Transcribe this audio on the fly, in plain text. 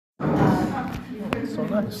So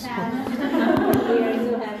nice. We are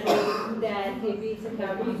so happy that he agreed to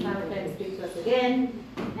come to Chanukah and speak to us again.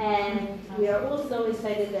 And we are also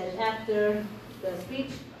excited that after the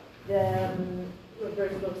speech, the Rav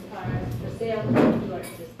Burg books are for sale to our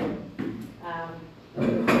system.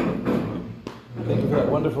 Thank you for that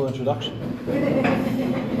wonderful introduction.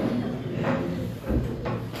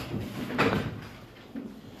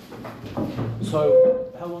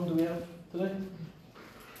 So, how long do we have today?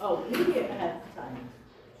 Oh, we have time.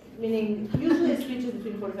 Meaning, usually a speech is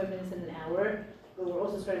between 45 minutes and an hour, but we're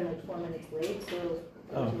also starting like 4 minutes late, so...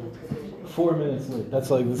 4 minutes late. That's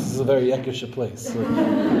like, this is a very Yekisha place. It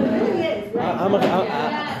really is, right?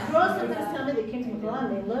 Girls sometimes tell me they came to Michlala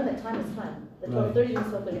and they learn that time is fun. The 12:30 and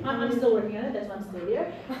 12:30. I'm still working on it, that's why I'm still here.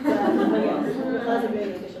 But yes, Michlala is a very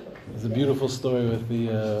Yekisha place. There's a beautiful story with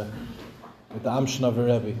the Amshnaver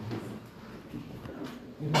Rebbe.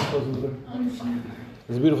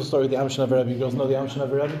 There's a beautiful story with the Amshnaver Rebbe. You girls know the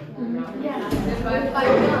Amshnaver Rebbe? Yeah.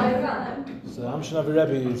 So the Amshnaver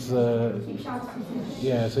Rebbe is,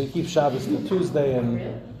 so he keeps Shabbos till Tuesday, and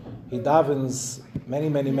he davens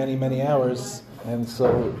many hours, and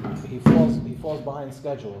so he falls behind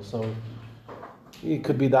schedule. So he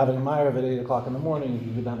could be davening Ma'ariv at 8 o'clock in the morning. He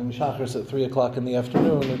could be davening Shachris at 3 o'clock in the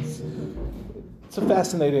afternoon. It's a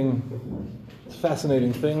fascinating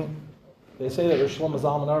thing. They say that Rosh Shlomo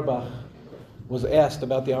Zalman Auerbach was asked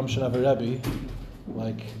about the Amshnaver Rebbe,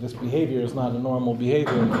 like, this behavior is not a normal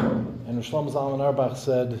behavior. And Rosh Shlomo Zalman Auerbach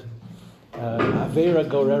said, Aveira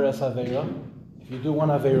goreres Aveira. If you do one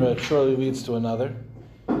Aveira, it surely leads to another.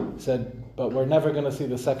 He said, but we're never going to see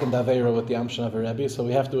the second Aveira with the Amshnaver Rebbe, so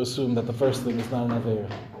we have to assume that the first thing is not an Aveira.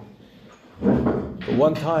 But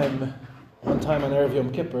one time on Erev Yom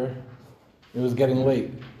Kippur, it was getting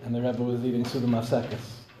late, and the Rebbe was eating Sudam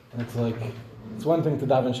Afsekis. And it's like, it's one thing to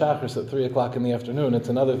daven Shachris at 3 o'clock in the afternoon, it's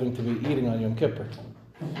another thing to be eating on Yom Kippur.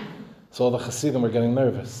 So all the Hasidim were getting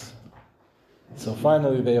nervous. So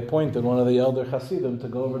finally they appointed one of the elder Hasidim to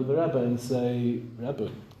go over to the Rebbe and say, Rebbe,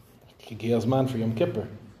 Kiki man for Yom Kippur.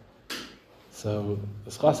 So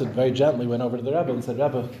this Chassid very gently went over to the Rebbe and said,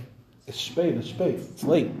 Rebbe, it's spät, it's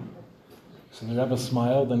late. So the Rebbe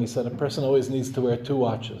smiled and he said, a person always needs to wear 2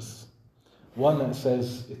 watches. One that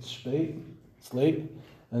says, it's spät, it's late,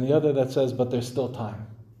 and the other that says, but there's still time.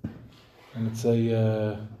 And it's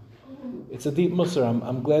a deep musar.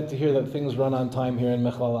 I'm glad to hear that things run on time here in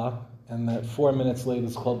Michlala, and that 4 minutes late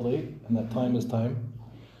is called late, and that time is time.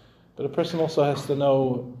 But a person also has to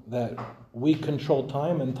know that we control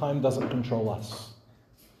time, and time doesn't control us.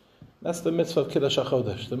 That's the mitzvah of Kiddush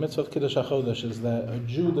HaChodesh. The mitzvah of Kiddush HaChodesh is that a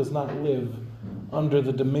Jew does not live under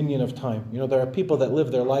the dominion of time. You know, there are people that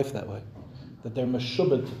live their life that way, that they're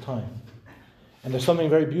meshubed to time. And there's something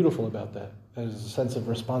very beautiful about that. There's a sense of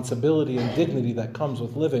responsibility and dignity that comes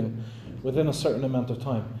with living within a certain amount of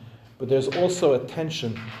time. But there's also a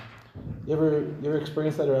tension. You ever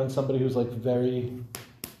experience that around somebody who's like very,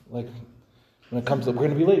 like, when it comes to, we're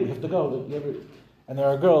going to be late, we have to go. And there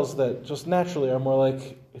are girls that just naturally are more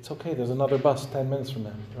like, it's okay, there's another bus 10 minutes from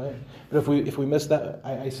now, right? But if we miss that,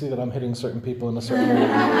 I see that I'm hitting certain people in a certain way.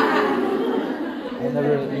 I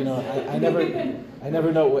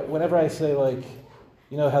never know. Whenever I say, like,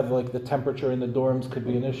 you know how like the temperature in the dorms could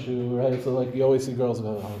be an issue, right? So like you always see girls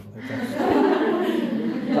go, oh.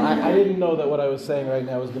 So I didn't know that what I was saying right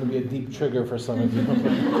now was going to be a deep trigger for some of you.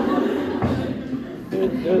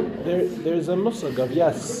 There's a musag of,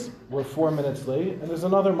 yes, we're 4 minutes late, and there's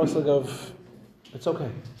another musag of, it's okay.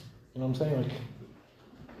 You know what I'm saying? Like,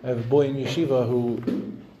 I have a boy in yeshiva who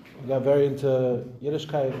got very into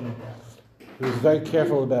Yiddishkeit, and he was very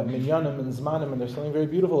careful about minyanim and zmanim, and there's something very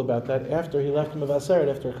beautiful about that. After he left Mevaseret,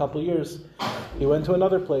 after a couple of years, he went to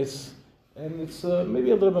another place, and it's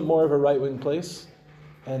maybe a little bit more of a right-wing place.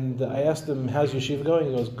 And I asked him, how's yeshiva going?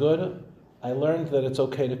 He goes, good. I learned that it's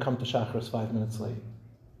okay to come to Shachris 5 minutes late.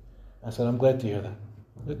 I said, I'm glad to hear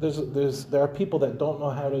that. There are people that don't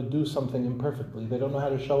know how to do something imperfectly. They don't know how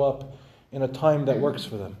to show up in a time that works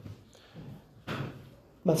for them. I'm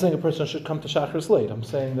not saying a person should come to Shachris late. I'm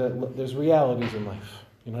saying that there's realities in life.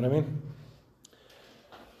 You know what I mean?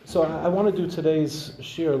 So I want to do today's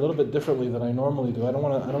shiur a little bit differently than I normally do. I don't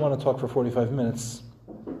want to talk for 45 minutes.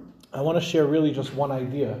 I want to share really just one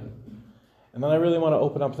idea, and then I really want to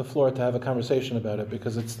open up the floor to have a conversation about it,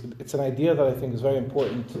 because it's an idea that I think is very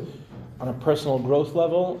important on a personal growth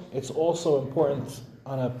level. It's also important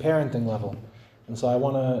on a parenting level. And so I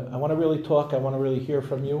want to really talk. I want to really hear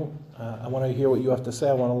from you. I want to hear what you have to say.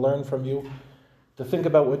 I want to learn from you, to think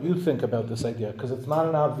about what you think about this idea, because it's not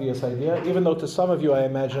an obvious idea, even though to some of you I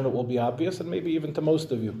imagine it will be obvious, and maybe even to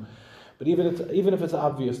most of you. But even if it's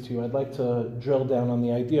obvious to you, I'd like to drill down on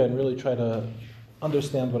the idea and really try to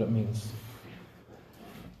understand what it means.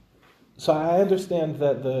 So I understand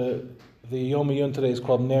that the Yom Yun today is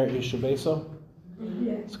called Ner Ish Ubeso.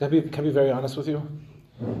 So can I be very honest with you?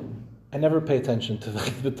 I never pay attention to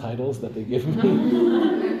the titles that they give me.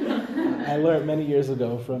 I learned many years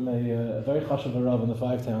ago from a very chashuv Rav in the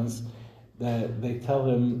Five Towns that they tell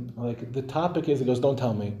him, like, the topic is, he goes, don't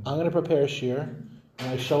tell me. I'm going to prepare a shiur. When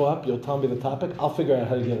I show up, you'll tell me the topic. I'll figure out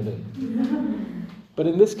how to get it in. But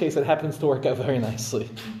in this case, it happens to work out very nicely.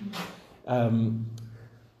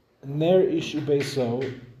 Ner Ish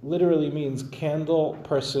Ubeso literally means candle,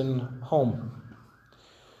 person, home.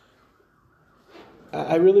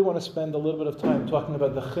 I really want to spend a little bit of time talking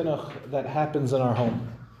about the chinuch that happens in our home.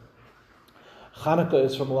 Chanukah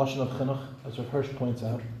is from the lashon of chinuch, as Rav Hirsch points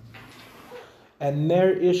out. And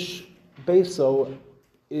Ner Ish Beso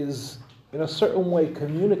is, in a certain way,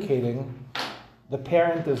 communicating the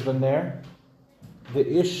parent is the Ner,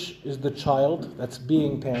 the Ish is the child that's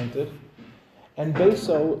being parented, and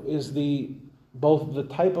Beso is both the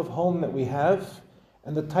type of home that we have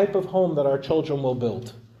and the type of home that our children will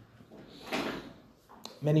build.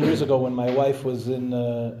 Many years ago, when my wife was in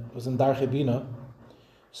Darchei Bina,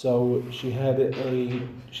 so she had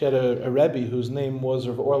a Rebbe whose name was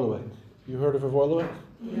Rav Orlowek. You heard of Rav Orlowek?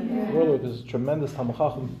 Yeah. Orlowek is a tremendous Talmid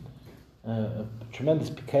Chacham, a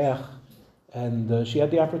tremendous pikeach, and she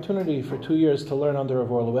had the opportunity for 2 years to learn under Rav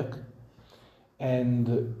Orlowek.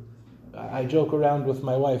 And I joke around with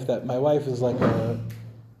my wife that my wife is like a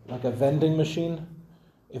vending machine.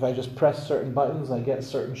 If I just press certain buttons, I get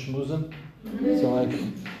certain shmuzin. So like,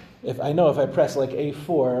 if I press like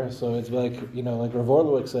A4, so it's like, like Rav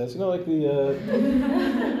Orlowek says, like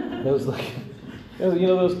those like,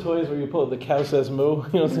 those toys where you pull the cow says moo,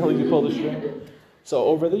 it's like you pull the string. So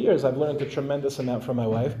over the years, I've learned a tremendous amount from my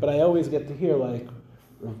wife, but I always get to hear like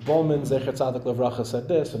Rav Bolman Zecher Tzadik Levracha said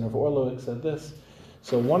this, and Rav Orlowek said this.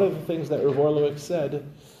 So one of the things that Rav Orlowek said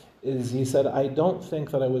is, he said, I don't think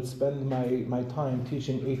that I would spend my time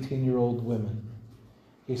teaching 18-year-old women.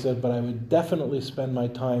 He said, but I would definitely spend my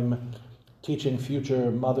time teaching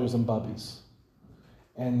future mothers and bubbies.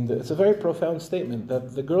 And it's a very profound statement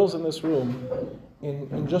that the girls in this room,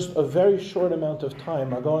 in just a very short amount of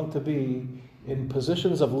time, are going to be in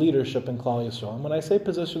positions of leadership in Klal Yisrael. And when I say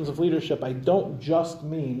positions of leadership, I don't just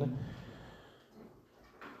mean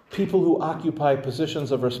people who occupy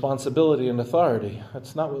positions of responsibility and authority.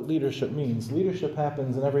 That's not what leadership means. Leadership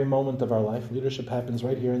happens in every moment of our life. Leadership happens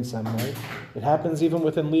right here in seminary. It happens even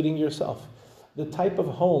within leading yourself. The type of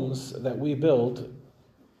homes that we build,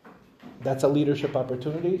 that's a leadership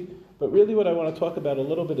opportunity. But really what I want to talk about a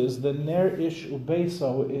little bit is the Ner Ish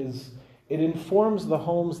Ubeso is, it informs the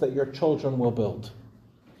homes that your children will build.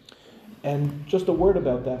 And just a word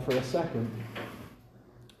about that for a second.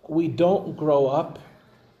 We don't grow up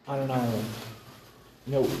on an island.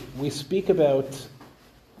 We speak about,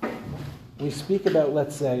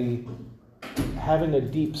 let's say, having a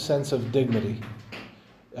deep sense of dignity.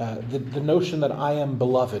 The notion that I am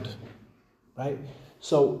beloved, right?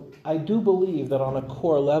 So I do believe that on a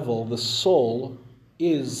core level, the soul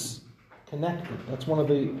is connected. That's one of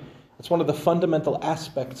the fundamental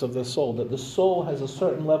aspects of the soul, that the soul has a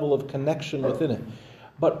certain level of connection within it.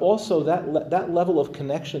 But also that level of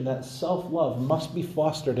connection, that self-love, must be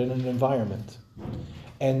fostered in an environment.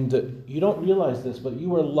 And you don't realize this, but you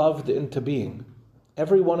were loved into being.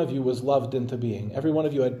 Every one of you was loved into being. Every one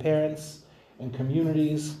of you had parents and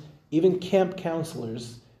communities, even camp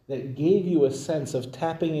counselors, that gave you a sense of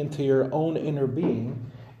tapping into your own inner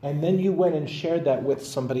being, and then you went and shared that with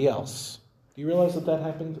somebody else. Do you realize that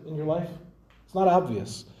happened in your life? It's not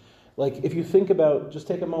obvious. Like, if you think about, just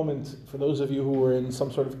take a moment, for those of you who were in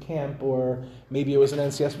some sort of camp, or maybe it was an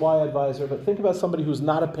NCSY advisor, but think about somebody who's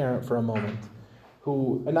not a parent for a moment,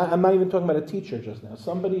 and I'm not even talking about a teacher just now,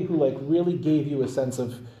 somebody who really gave you a sense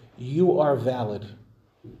of, you are valid.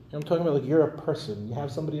 I'm talking about you're a person. You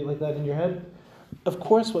have somebody like that in your head? Of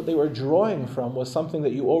course, what they were drawing from was something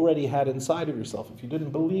that you already had inside of yourself. If you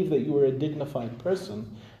didn't believe that you were a dignified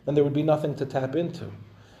person, then there would be nothing to tap into.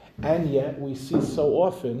 And yet, we see so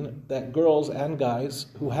often that girls and guys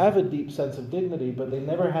who have a deep sense of dignity, but they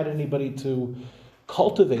never had anybody to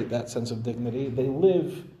cultivate that sense of dignity, they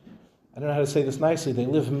live, I don't know how to say this nicely, they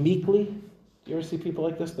live meekly. You ever see people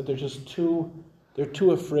like this? That they're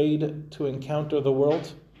too afraid to encounter the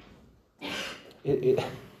world?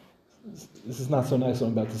 This is not so nice what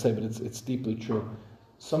I'm about to say, but it's deeply true.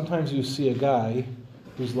 Sometimes you see a guy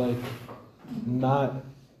who's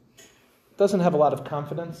doesn't have a lot of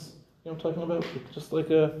confidence. You know what I'm talking about? Just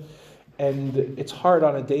and it's hard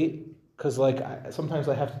on a date, because sometimes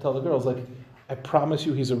I have to tell the girls, I promise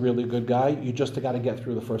you he's a really good guy, you just got to get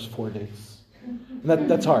through the first 4 dates. And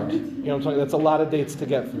that's hard. You know what I'm talking? That's a lot of dates to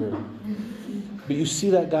get through. But you see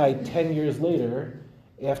that guy 10 years later,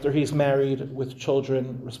 after he's married with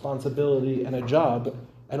children, responsibility, and a job,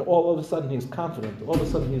 and all of a sudden he's confident. All of a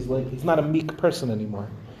sudden he's not a meek person anymore.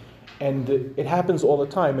 And it happens all the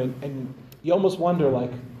time. And you almost wonder,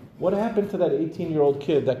 like, what happened to that 18-year-old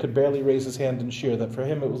kid that could barely raise his hand in Shiur, that for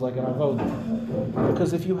him it was like an avodah?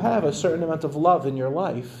 Because if you have a certain amount of love in your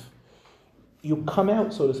life, you come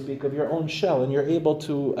out, so to speak, of your own shell, and you're able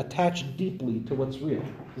to attach deeply to what's real.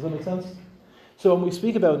 Does that make sense? So when we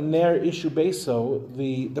speak about Ner Ishu Beso,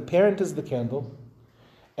 the parent is the candle,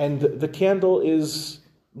 and the candle is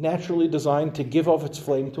naturally designed to give off its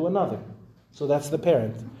flame to another. So that's the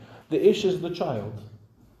parent. The Ish is the child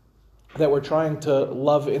that we're trying to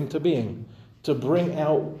love into being, to bring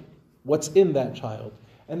out what's in that child.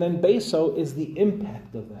 And then Beso is the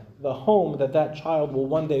impact of that, the home that child will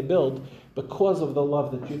one day build because of the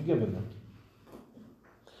love that you've given them.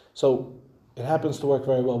 So it happens to work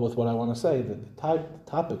very well with what I want to say. The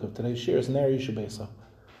topic of today's Shiur is Ner Ishu Beso.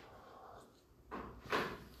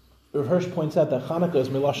 Rav Hirsch points out that Chanukah is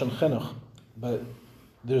Milashon Chinuch, but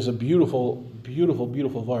there's a beautiful, beautiful,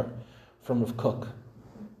 beautiful vart from Rav Kook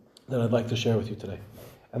that I'd like to share with you today.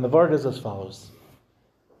 And the vart is as follows.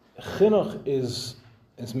 Chinuch is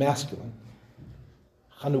masculine.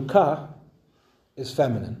 Chanukah is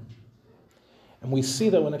feminine. And we see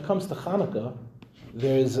that when it comes to Chanukah,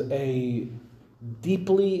 there's a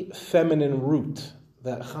deeply feminine root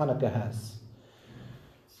that Chanukah has.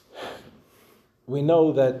 We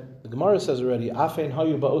know that the Gemara says already, Afein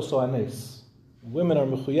hayu ba'oso anes. Women are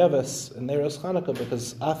mechuyeves and they're as Chanukah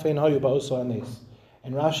because Afein hayu ba'oso anes.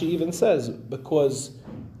 And Rashi even says, because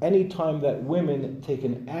any time that women take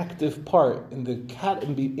an active part in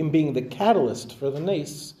being the catalyst for the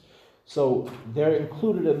nes, so they're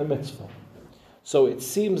included in the mitzvah. So it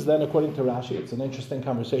seems then, according to Rashi, it's an interesting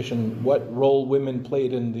conversation what role women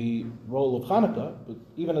played in the role of Chanukah. But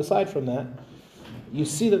even aside from that, you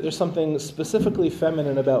see that there's something specifically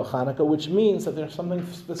feminine about Chanukah, which means that there's something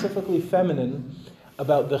specifically feminine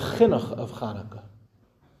about the chinuch of Chanukah.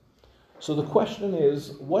 So the question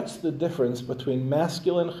is, what's the difference between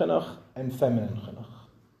masculine chinuch and feminine chinuch?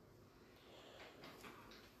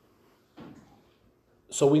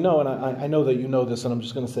 So we know, and I know that you know this, and I'm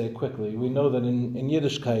just going to say it quickly, we know that in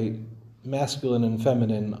Yiddishkeit, masculine and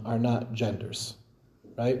feminine are not genders,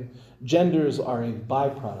 right? Genders are a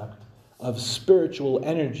byproduct of spiritual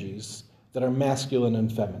energies that are masculine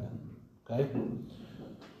and feminine, okay?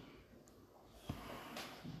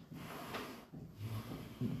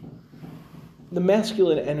 The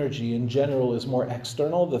masculine energy in general is more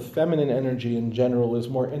external, the feminine energy in general is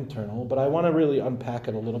more internal, but I want to really unpack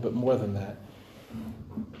it a little bit more than that.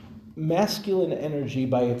 Masculine energy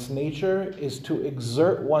by its nature is to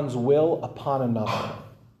exert one's will upon another.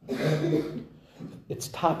 It's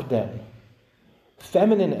top down.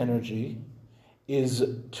 Feminine energy is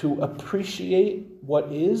to appreciate what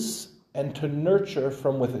is and to nurture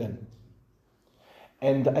from within.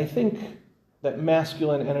 And I think that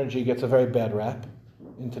masculine energy gets a very bad rap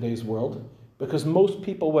in today's world because most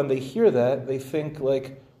people, when they hear that, they think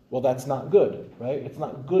like, well, that's not good, right? It's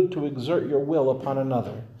not good to exert your will upon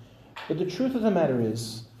another. But the truth of the matter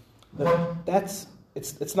is that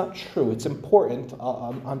it's not true. It's important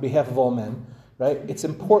on behalf of all men, right? It's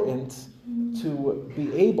important to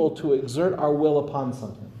be able to exert our will upon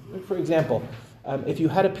something. For example, if you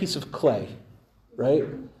had a piece of clay, right?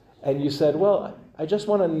 And you said, well, I just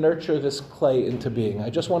want to nurture this clay into being. I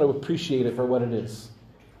just want to appreciate it for what it is.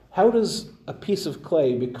 How does a piece of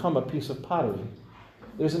clay become a piece of pottery?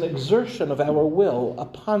 There's an exertion of our will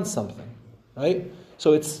upon something, right?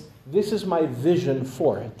 So this is my vision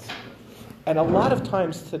for it. And a lot of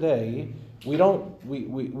times today, we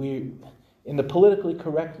in the politically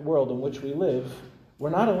correct world in which we live, we're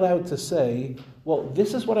not allowed to say, well,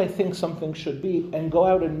 this is what I think something should be, and go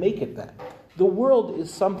out and make it that. The world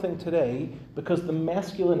is something today because the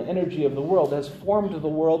masculine energy of the world has formed the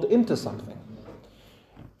world into something.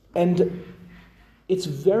 And it's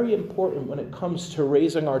very important when it comes to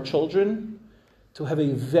raising our children to have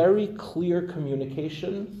a very clear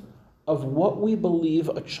communication of what we believe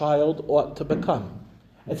a child ought to become.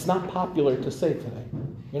 It's not popular to say today.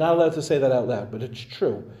 You're not allowed to say that out loud, but it's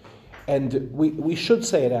true. And we should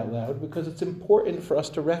say it out loud because it's important for us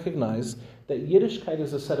to recognize that Yiddishkeit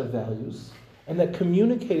is a set of values and that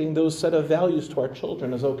communicating those set of values to our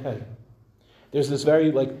children is okay. There's this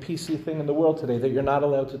very PC thing in the world today that you're not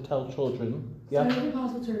allowed to tell children. Yeah. So is it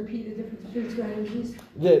possible to repeat the difference between the two energies?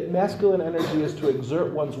 The masculine energy is to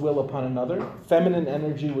exert one's will upon another. Feminine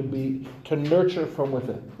energy would be to nurture from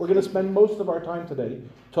within. We're going to spend most of our time today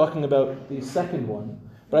talking about the second one,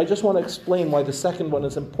 but I just want to explain why the second one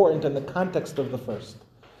is important in the context of the first.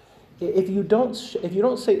 If you don't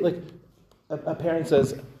say, a parent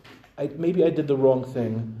says, maybe I did the wrong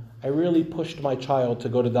thing. I really pushed my child to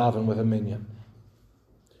go to daven with a minyan.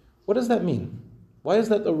 What does that mean? Why is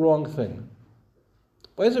that the wrong thing?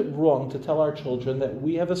 Why is it wrong to tell our children that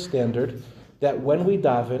we have a standard that when we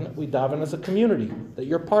daven as a community, that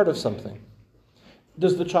you're part of something?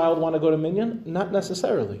 Does the child want to go to minyan? Not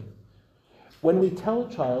necessarily. When we tell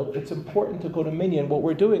a child it's important to go to minyan, what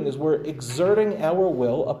we're doing is we're exerting our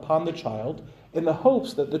will upon the child in the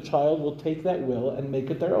hopes that the child will take that will and make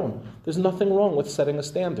it their own. There's nothing wrong with setting a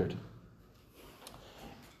standard.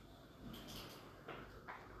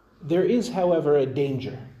 There is, however, a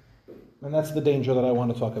danger, and that's the danger that I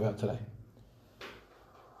want to talk about today.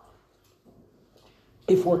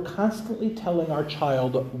 If we're constantly telling our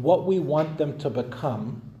child what we want them to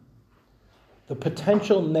become, the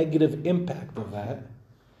potential negative impact of that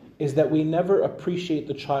is that we never appreciate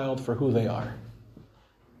the child for who they are.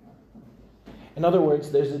 In other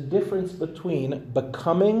words, there's a difference between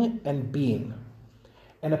becoming and being.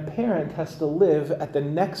 And a parent has to live at the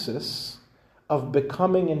nexus of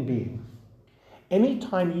becoming and being.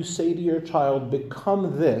 Anytime you say to your child,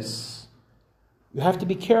 become this, you have to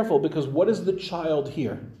be careful, because what does the child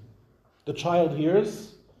hear? The child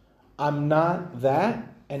hears, I'm not that,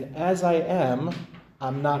 and as I am,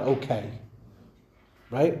 I'm not okay.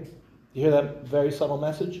 Right? You hear that very subtle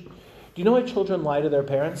message? Do you know why children lie to their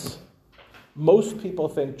parents? Most people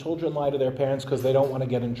think children lie to their parents because they don't want to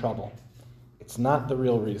get in trouble. It's not the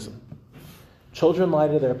real reason. Children lie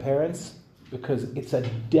to their parents because it's a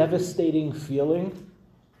devastating feeling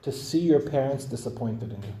to see your parents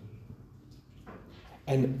disappointed in you.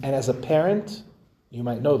 And as a parent, you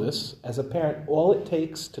might know this, as a parent, all it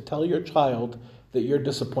takes to tell your child that you're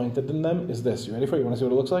disappointed in them is this. You ready for it? You want to see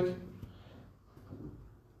what it looks like?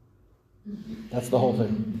 That's the whole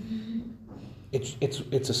thing.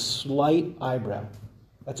 It's a slight eyebrow.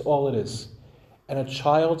 That's all it is. And a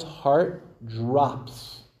child's heart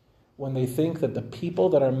drops when they think that the people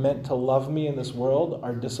that are meant to love me in this world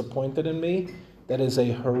are disappointed in me. That is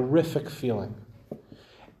a horrific feeling.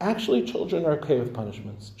 Actually, children are okay with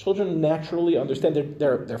punishments. Children naturally understand.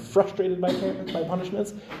 They're frustrated by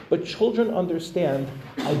punishments, but children understand,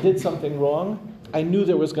 I did something wrong. I knew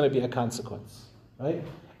there was going to be a consequence, right?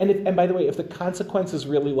 And by the way, if the consequence is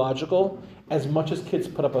really logical, as much as kids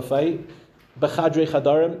put up a fight, b'chadrei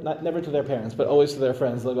chadarim, never to their parents, but always to their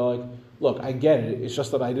friends, they'll go like, look, I get it. It's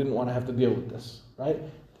just that I didn't want to have to deal with this, right?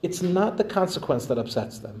 It's not the consequence that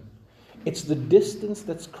upsets them. It's the distance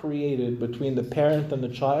that's created between the parent and the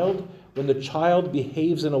child when the child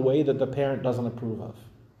behaves in a way that the parent doesn't approve of.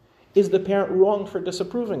 Is the parent wrong for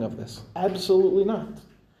disapproving of this? Absolutely not.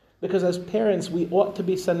 Because as parents, we ought to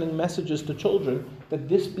be sending messages to children that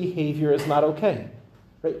this behavior is not okay.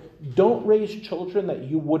 Right? Don't raise children that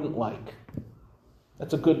you wouldn't like.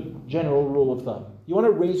 That's a good general rule of thumb. You want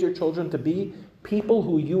to raise your children to be people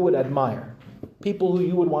who you would admire, people who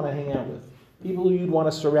you would want to hang out with, people who you'd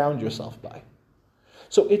want to surround yourself by.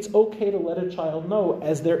 So it's okay to let a child know,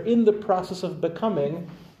 as they're in the process of becoming,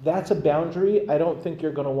 that's a boundary I don't think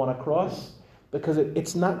you're going to want to cross, because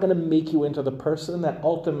it's not going to make you into the person that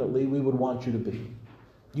ultimately we would want you to be.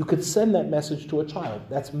 You could send that message to a child.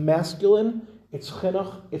 That's masculine, it's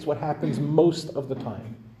chinuch, it's what happens most of the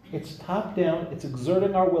time. It's top down, it's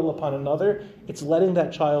exerting our will upon another, it's letting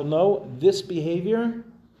that child know, this behavior,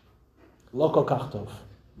 lo kol kach tov.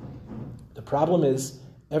 The problem is,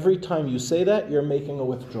 every time you say that, you're making a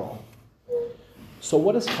withdrawal. So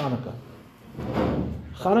what is Chanukah?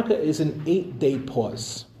 Chanukah is an 8-day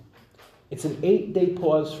pause. It's an 8-day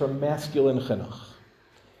pause from masculine chinuch.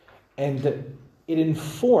 And it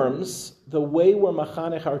informs the way we're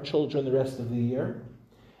machanech our children the rest of the year.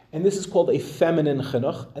 And this is called a feminine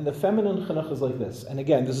chinuch. And the feminine chinuch is like this. And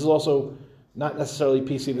again, this is also not necessarily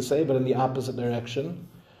PC to say, but in the opposite direction.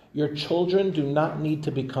 Your children do not need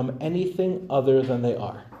to become anything other than they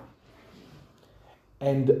are.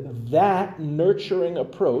 And that nurturing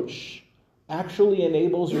approach actually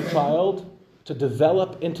enables your child to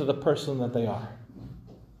develop into the person that they are.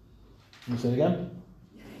 Can you say it again?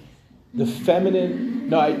 The feminine...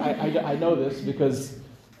 No, I know this because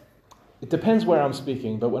it depends where I'm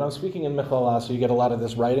speaking, but when I'm speaking in Michlala, so you get a lot of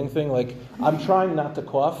this writing thing, like, I'm trying not to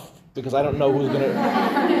cough because I don't know who's going to...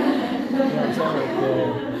 You know what I'm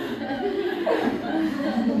saying?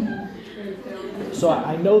 So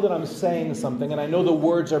I know that I'm saying something, and I know the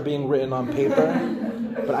words are being written on paper,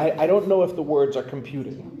 but I don't know if the words are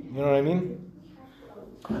computing. You know what I mean?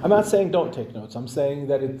 I'm not saying don't take notes. I'm saying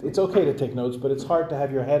that it's okay to take notes, but it's hard to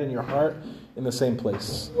have your head and your heart in the same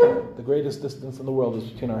place. The greatest distance in the world is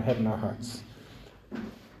between our head and our hearts.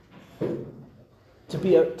 To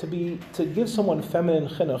give someone feminine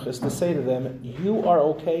chinuch is to say to them, you are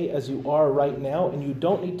okay as you are right now, and you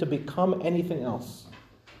don't need to become anything else.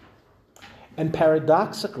 And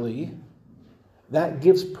paradoxically, that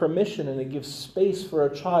gives permission and it gives space for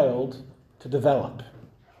a child to develop.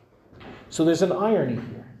 So there's an irony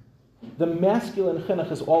here. The masculine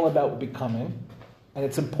chinuch is all about becoming, and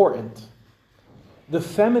it's important. The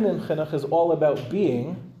feminine chinuch is all about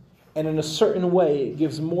being, and in a certain way, it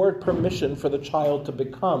gives more permission for the child to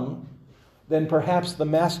become than perhaps the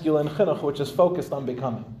masculine chinuch, which is focused on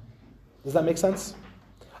becoming. Does that make sense?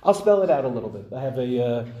 I'll spell it out a little bit. I have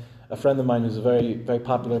a friend of mine who's a very, very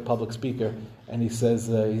popular public speaker, and he says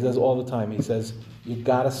all the time, he says, you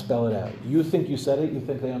got to spell it out. You think you said it, you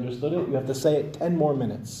think they understood it, you have to say it 10 more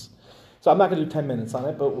minutes. So I'm not going to do 10 minutes on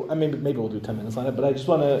it, but I mean, maybe we'll do 10 minutes on it, but I just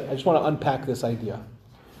want to unpack this idea.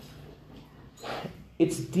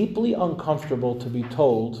 It's deeply uncomfortable to be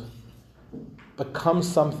told, become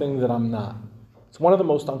something that I'm not. It's one of the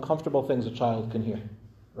most uncomfortable things a child can hear,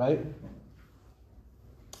 right?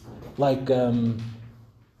 Like,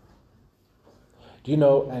 do you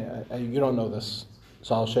know, you don't know this,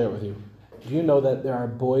 so I'll share it with you. Do you know that there are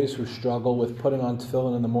boys who struggle with putting on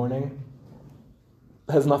tefillin in the morning?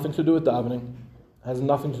 It has nothing to do with davening. It has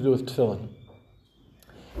nothing to do with tefillin.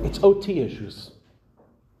 It's OT issues.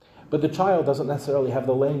 But the child doesn't necessarily have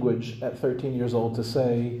the language at 13 years old to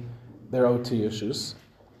say they're OT issues.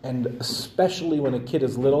 And especially when a kid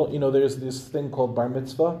is little, you know, there's this thing called bar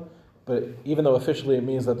mitzvah, but even though officially it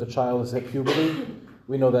means that the child has hit puberty,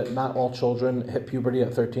 we know that not all children hit puberty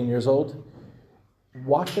at 13 years old.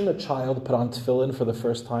 Watching a child put on tefillin for the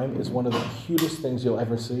first time is one of the cutest things you'll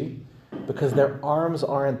ever see, because their arms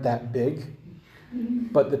aren't that big,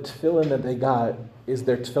 but the tefillin that they got is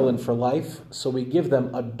their tefillin for life, so we give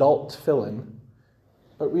them adult tefillin,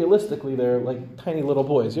 but realistically they're like tiny little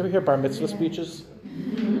boys. You ever hear bar mitzvah speeches?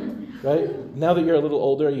 Right? Now that you're a little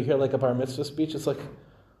older, you hear like a bar mitzvah speech, it's like,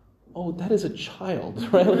 oh, that is a child,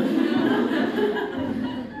 right?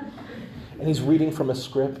 And he's reading from a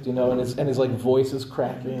script, you know, and his like voice is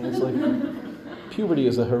cracking. It's like, puberty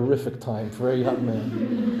is a horrific time for a young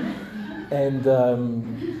man. And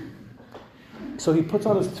so he puts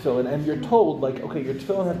on his tefillin, and you're told, like, okay, your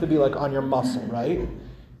tefillin have to be like on your muscle, right?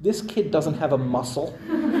 This kid doesn't have a muscle,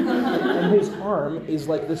 and his arm is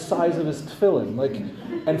like the size of his tefillin. Like,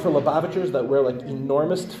 and for Lubavitchers that wear like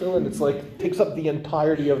enormous tefillin, it's like takes up the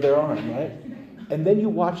entirety of their arm, right? And then you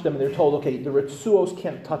watch them, and they're told, okay, the ritzuos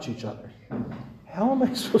can't touch each other. How am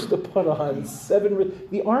I supposed to put on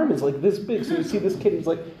the arm is like this big. So you see this kid, he's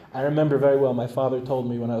like, I remember very well, my father told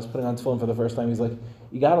me when I was putting on tefillin for the first time, he's like,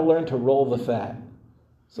 you got to learn to roll the fat.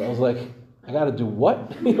 So I was like, I got to do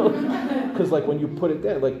what? You know, because like when you put it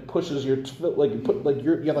down, it like pushes your tefillin, like you put like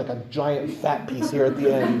you have like a giant fat piece here at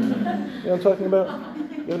the end. You know what I'm talking about?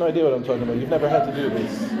 You have no idea what I'm talking about. You've never had to do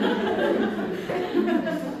this.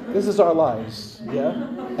 This is our lives, yeah?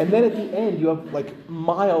 And then at the end, you have like a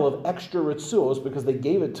mile of extra ritzuos because they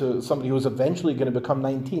gave it to somebody who was eventually going to become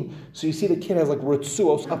 19. So you see the kid has like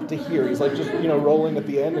ritzuos up to here. He's like just, you know, rolling at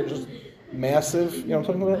the end and just massive. You know what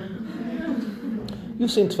I'm talking about?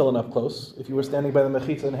 You've seen tefillin up close. If you were standing by the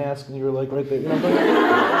mechitza and hask and you were like right there, you know what I'm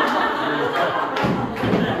talking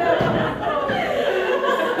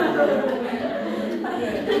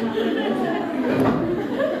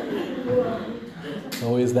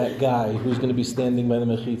Always that guy who's going to be standing by the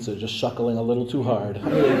mechitza just shuckling a little too hard.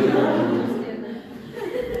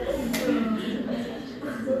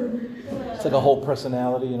 It's like a whole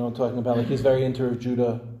personality, you know what I'm talking about? Like he's very into Rav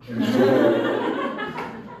Judah.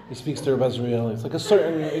 He speaks to Rav Azriel. He's like a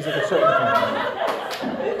certain kind.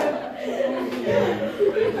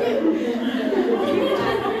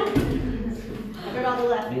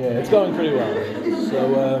 Yeah, it's going pretty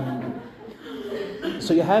well.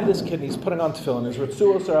 So you have this kid, and he's putting on tefillin. His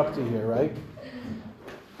ritzuos are up to here, right?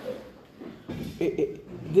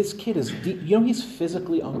 This kid is deep. You know he's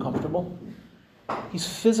physically uncomfortable? He's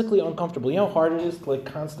physically uncomfortable. You know how hard it is to like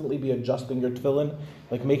constantly be adjusting your tefillin,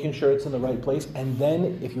 like making sure it's in the right place, and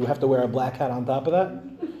then if you have to wear a black hat on top of that,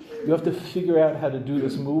 you have to figure out how to do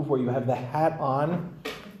this move where you have the hat on,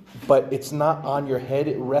 but it's not on your head.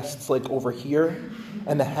 It rests like over here.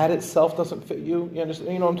 And the hat itself doesn't fit you. You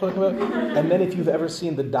understand? You know what I'm talking about? And then if you've ever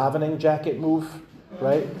seen the davening jacket move,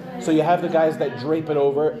 right? So you have the guys that drape it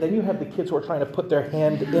over. Then you have the kids who are trying to put their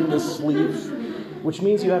hand in the sleeve. which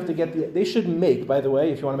means you have to get they should make, by the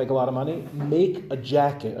way, if you want to make a lot of money, make a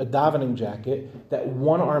jacket, a davening jacket, that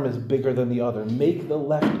one arm is bigger than the other. Make the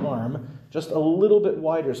left arm just a little bit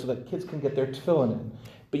wider so that kids can get their tefillin in.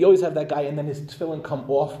 But you always have that guy, and then his tefillin come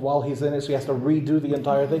off while he's in it, so he has to redo the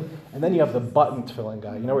entire thing. And then you have the button tefillin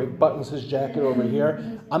guy, where he buttons his jacket over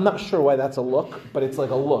here. I'm not sure why that's a look, but it's like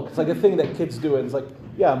a look. It's like a thing that kids do, and it's like,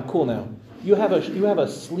 yeah, I'm cool now. You have a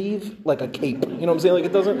sleeve like a cape. You know what I'm saying? Like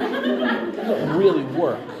it doesn't really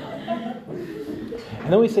work.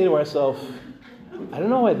 And then we say to ourselves, I don't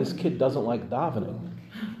know why this kid doesn't like davening.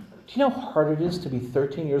 Do you know how hard it is to be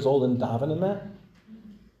 13 years old and daven in that?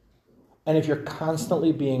 And if you're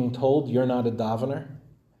constantly being told you're not a davener,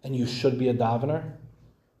 and you should be a davener,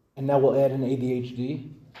 and now we'll add an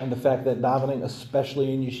ADHD, and the fact that davening,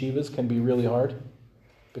 especially in yeshivas, can be really hard,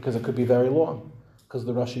 because it could be very long, because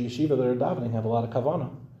the Rosh Yeshiva that are davening have a lot of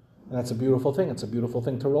kavanah. And that's a beautiful thing. It's a beautiful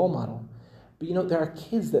thing to role model. But there are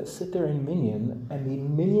kids that sit there in minyan, and the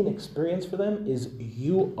minyan experience for them is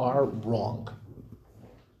you are wrong.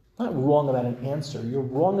 Not wrong about an answer. You're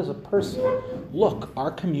wrong as a person. Look,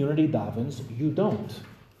 our community davens, you don't.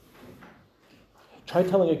 Try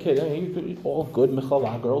telling a kid, you're all good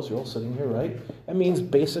Michlala girls, you're all sitting here, right? That means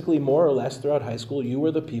basically more or less throughout high school, you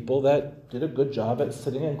were the people that did a good job at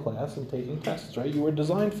sitting in class and taking tests, right? You were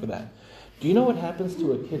designed for that. Do you know what happens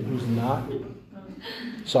to a kid who's not?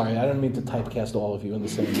 Sorry, I don't mean to typecast all of you in the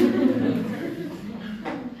same.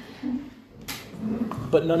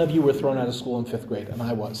 But none of you were thrown out of school in 5th grade, and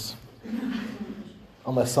I was.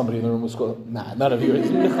 Unless somebody in the room was going, none of you. It's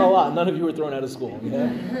Michlala, none of you were thrown out of school. Yeah?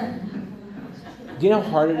 Do you know how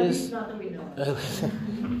hard it is? Not that we know.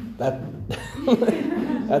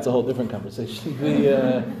 That's a whole different conversation. Do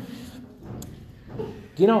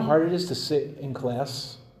you know how hard it is to sit in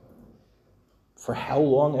class for how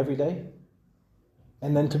long every day?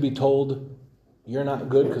 And then to be told you're not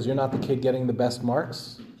good because you're not the kid getting the best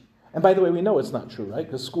marks? And by the way, we know it's not true, right?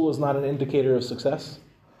 Because school is not an indicator of success.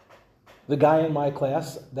 The guy in my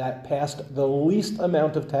class that passed the least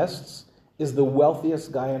amount of tests is the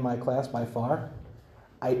wealthiest guy in my class by far.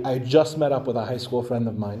 I just met up with a high school friend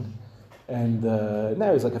of mine, and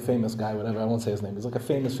now he's like a famous guy, whatever, I won't say his name. He's like a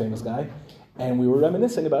famous guy. And we were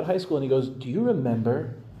reminiscing about high school, and he goes, do you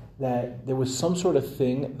remember that there was some sort of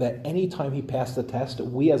thing that any time he passed the test,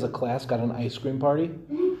 we as a class got an ice cream party?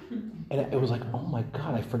 And it was like, oh my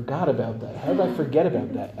God, I forgot about that. How did I forget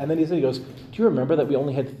about that? And then he goes, do you remember that we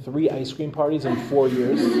only had 3 ice cream parties in 4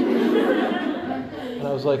 years? And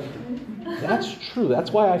I was like, that's true.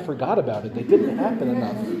 That's why I forgot about it. They didn't happen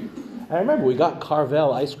enough. And I remember we got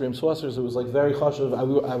Carvel ice cream saucers. It was like very chashuv.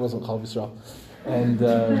 I wasn't Chal Yisrael. And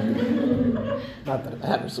not that it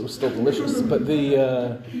matters, it was still delicious. But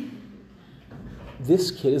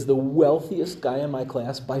this kid is the wealthiest guy in my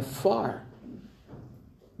class by far.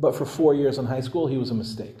 But for 4 years in high school, he was a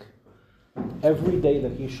mistake. Every day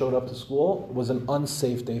that he showed up to school was an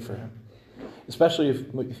unsafe day for him. Especially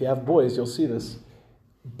if you have boys, you'll see this.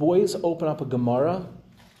 Boys open up a Gemara,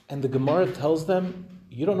 and the Gemara tells them,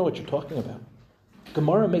 you don't know what you're talking about.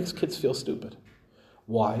 Gemara makes kids feel stupid.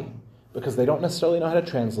 Why? Because they don't necessarily know how to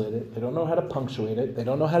translate it, they don't know how to punctuate it, they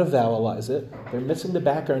don't know how to vowelize it, they're missing the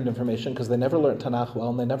background information because they never learned Tanakh well,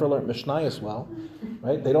 and they never learned Mishnayos well,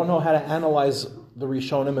 right? They don't know how to analyze the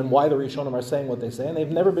Rishonim and why the Rishonim are saying what they say, and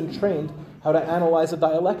they've never been trained how to analyze a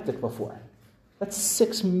dialectic before. That's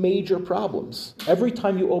 6 major problems. Every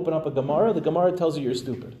time you open up a Gemara, the Gemara tells you you're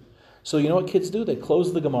stupid. So you know what kids do? They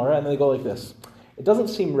close the Gemara and they go like this. It doesn't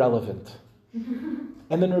seem relevant.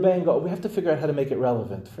 And then Rebbein go, we have to figure out how to make it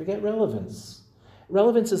relevant. Forget relevance.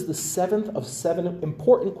 Relevance is the 7th of 7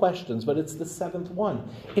 important questions, but it's the 7th one.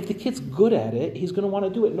 If the kid's good at it, he's going to want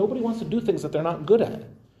to do it. Nobody wants to do things that they're not good at.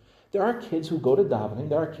 There are kids who go to davening,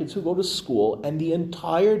 there are kids who go to school, and the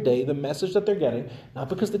entire day, the message that they're getting, not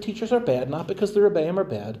because the teachers are bad, not because the Rebbeim are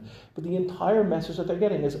bad, but the entire message that they're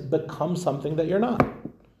getting is become something that you're not.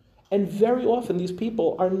 And very often these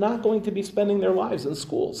people are not going to be spending their lives in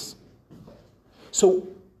schools. So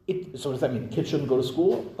does that mean kids shouldn't go to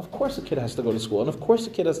school? Of course a kid has to go to school, and of course a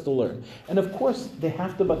kid has to learn. And of course they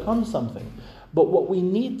have to become something. But what we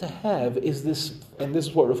need to have is this, and this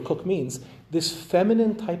is what Rav Kook means, this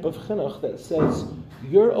feminine type of chinuch that says,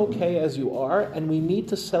 you're okay as you are, and we need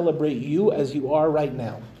to celebrate you as you are right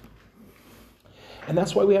now. And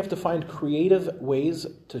that's why we have to find creative ways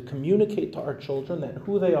to communicate to our children that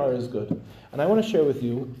who they are is good. And I want to share with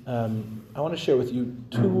you,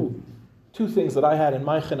 two things that I had in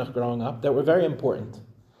my chinuch growing up that were very important.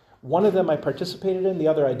 One of them I participated in, the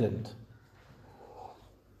other I didn't.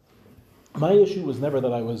 My issue was never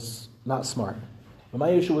that I was not smart. But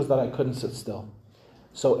my issue was that I couldn't sit still.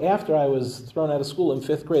 So after I was thrown out of school in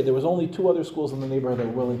 5th grade, there was only 2 other schools in the neighborhood that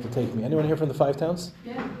were willing to take me. Anyone here from the 5 towns?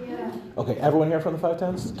 Yeah. Okay, everyone here from the 5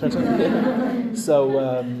 towns? Turns out. So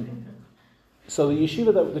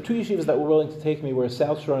the 2 yeshivas that were willing to take me were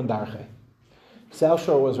South Shore and Darche. South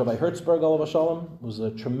Shore was Rabbi Hertzberg, Olav Shalom, was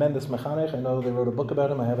a tremendous mechanech. I know they wrote a book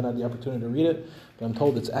about him. I haven't had the opportunity to read it, but I'm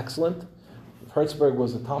told it's excellent. Hertzberg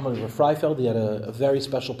was a Talmud of Freifeld. He had a very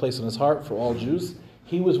special place in his heart for all Jews.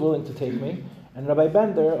 He was willing to take me. And Rabbi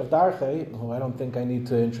Bender of Darche, who I don't think I need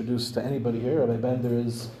to introduce to anybody here, Rabbi Bender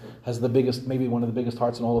has the biggest, maybe one of the biggest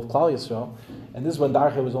hearts in all of Klal Yisrael. And this is when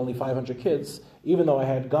Darche was only 500 kids. Even though I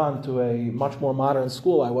had gone to a much more modern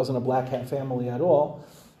school, I wasn't a black hat family at all.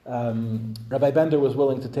 Rabbi Bender was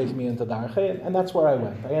willing to take me into Darche, and that's where I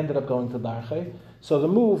went. I ended up going to Darche. So the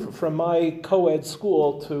move from my co-ed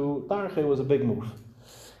school to Darche was a big move.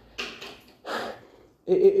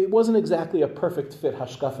 It wasn't exactly a perfect fit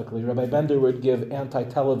hashkafically. Rabbi Bender would give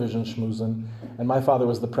anti-television schmoozin, and my father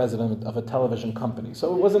was the president of a television company.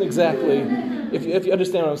 So it wasn't exactly, if you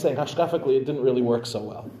understand what I'm saying, hashkafically it didn't really work so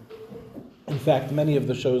well. In fact, many of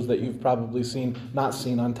the shows that you've probably not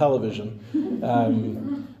seen on television,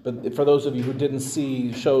 but for those of you who didn't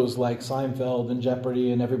see shows like Seinfeld and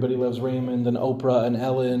Jeopardy and Everybody Loves Raymond and Oprah and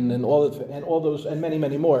Ellen and all those and many,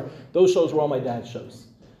 many more, those shows were all my dad's shows.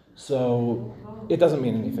 So it doesn't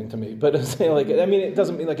mean anything to me. But it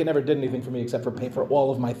doesn't mean like it never did anything for me except for pay for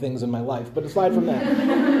all of my things in my life. But aside from that,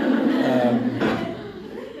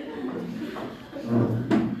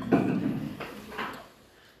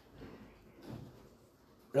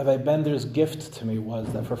 Rabbi Bender's gift to me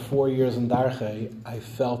was that for 4 years in Darche, I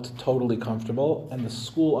felt totally comfortable, and the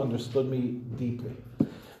school understood me deeply.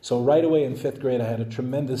 So right away in 5th grade, I had a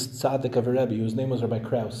tremendous tzaddik of a Rebbe whose name was Rabbi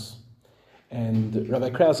Krause. And Rabbi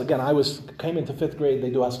Krause, again, came into 5th grade. They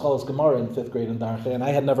do Haskalas Gemara in 5th grade in Darche, and I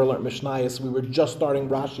had never learned Mishnayos. We were just starting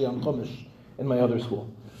Rashi on Chumash in my other school.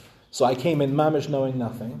 So I came in mamish knowing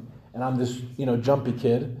nothing, and I'm this jumpy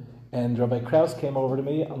kid. And Rabbi Krause came over to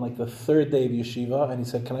me on like the 3rd day of yeshiva, and he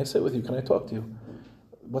said, "Can I sit with you? Can I talk to you?"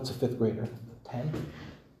 What's a 5th grader? 10?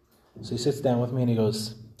 So he sits down with me and he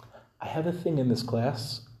goes, "I have a thing in this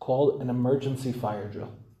class called an emergency fire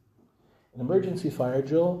drill. An emergency fire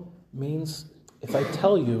drill means if I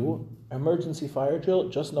tell you emergency fire drill,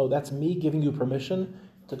 just know that's me giving you permission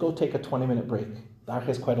to go take a 20-minute break. Darche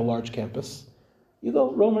is quite a large campus. You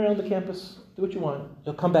go roam around the campus, do what you want.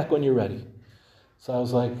 You'll come back when you're ready." So I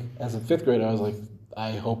was like, as a 5th grader, I was like,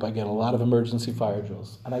 I hope I get a lot of emergency fire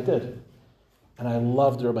drills. And I did. And I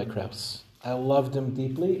loved Rabbi Krause. I loved him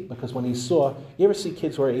deeply because when he saw, you ever see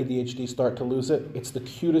kids who are ADHD start to lose it? It's the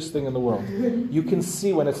cutest thing in the world. You can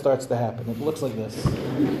see when it starts to happen. It looks like this.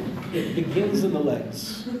 It begins in the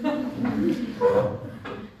legs.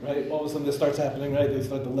 Right? All of a sudden this starts happening, right?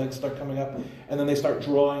 The legs start coming up, and then they start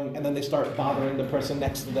drawing, and then they start bothering the person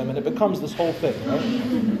next to them, and it becomes this whole thing, right?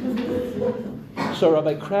 So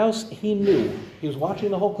Rabbi Krause, he knew. He was watching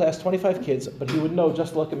the whole class, 25 kids, but he would know,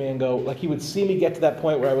 just look at me and go, like he would see me get to that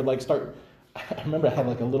point where I would start. I remember I had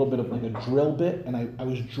a little bit of a drill bit, and I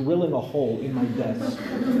was drilling a hole in my desk.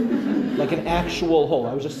 Like an actual hole.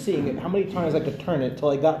 I was just seeing it, how many times I could turn it till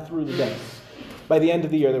I got through the desk. By the end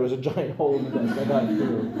of the year, there was a giant hole in the desk. I got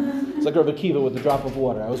through. It's like Rav Akiva with a drop of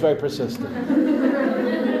water. I was very persistent.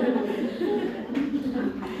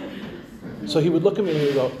 So he would look at me and he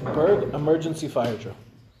would go, "Burg, emergency fire drill."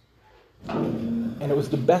 And it was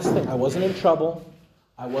the best thing. I wasn't in trouble.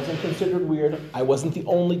 I wasn't considered weird. I wasn't the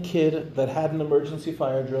only kid that had an emergency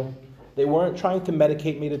fire drill. They weren't trying to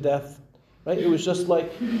medicate me to death. Right? It was just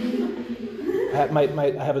like, I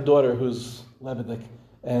have a daughter who's Lebedik,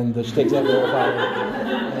 and she takes after her father.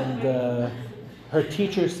 And her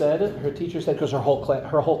teacher said, because her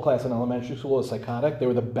whole class in elementary school was psychotic, they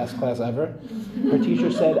were the best class ever. Her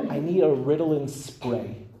teacher said, "I need a Ritalin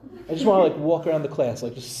spray. I just want to walk around the class,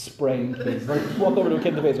 just spraying kids. Walk over to a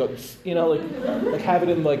kid in the face, go, have it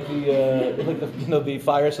in the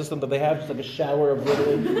fire system that they have, just like a shower of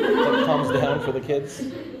Ritalin that comes down for the kids."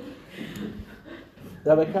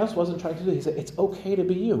 Rabbi Krause wasn't trying to do it. He said, "It's okay to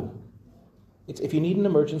be you. If you need an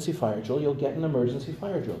emergency fire drill, you'll get an emergency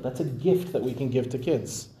fire drill. That's a gift that we can give to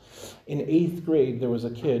kids." In 8th grade, there was a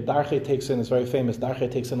kid. Darche takes in, it's very famous, Darche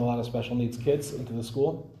takes in a lot of special needs kids into the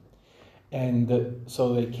school. And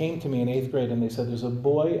so they came to me in 8th grade and they said, there's a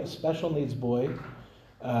boy, a special needs boy,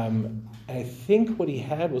 and I think what he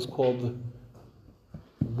had was called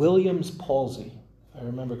Williams palsy, if I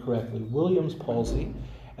remember correctly, Williams palsy.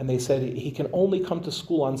 And they said he can only come to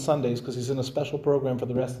school on Sundays because he's in a special program for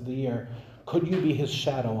the rest of the year. Could you be his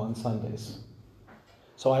shadow on Sundays?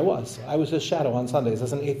 So I was his shadow on Sundays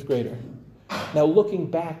as an 8th grader. Now, looking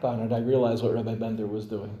back on it, I realized what Rabbi Bender was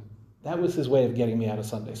doing. That was his way of getting me out of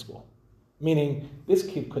Sunday school. Meaning, this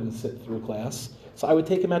kid couldn't sit through class, so I would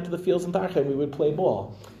take him out to the fields in Darche and we would play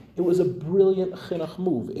ball. It was a brilliant chinuch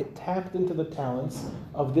move. It tapped into the talents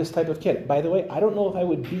of this type of kid. By the way, I don't know if I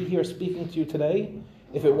would be here speaking to you today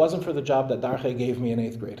if it wasn't for the job that Darche gave me in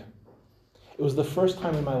 8th grade. It was the first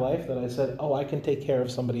time in my life that I said, oh, I can take care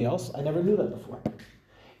of somebody else. I never knew that before.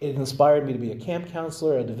 It inspired me to be a camp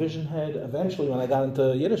counselor, a division head. Eventually, when I got into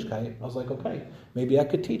Yiddishkeit, I was like, okay, maybe I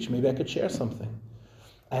could teach, maybe I could share something.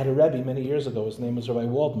 I had a Rebbe many years ago, his name was Rabbi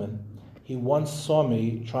Waldman. He once saw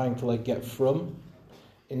me trying to get frum,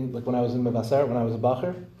 when I was in Mevaseret, when I was a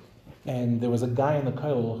bacher, and there was a guy in the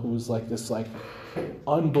kollel who was this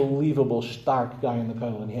unbelievable stark guy in the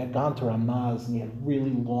kollel, and he had gone to Ramaz, and he had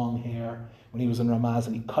really long hair when he was in Ramaz,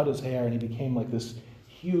 and he cut his hair, and he became this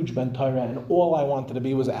huge Ben Torah, and all I wanted to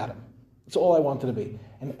be was Adam. That's all I wanted to be.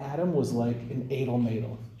 And Adam was like an Adel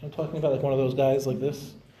Madel. I'm talking about one of those guys like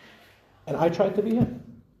this. And I tried to be him.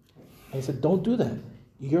 And he said, don't do that.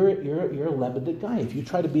 You're a Lebedik guy. If you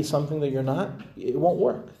try to be something that you're not, it won't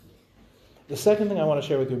work. The second thing I want to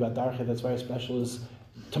share with you about Darche that's very special is,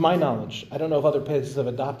 to my knowledge, I don't know if other places have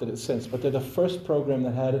adopted it since, but they're the first program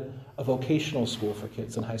that had a vocational school for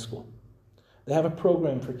kids in high school. They have a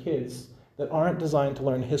program for kids that aren't designed to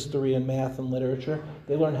learn history and math and literature.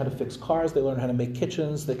 They learn how to fix cars, they learn how to make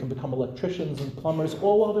kitchens, they can become electricians and plumbers,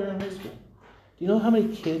 all while they're in high school. Do you know how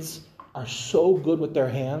many kids are so good with their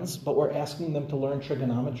hands, but we're asking them to learn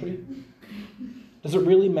trigonometry? Does it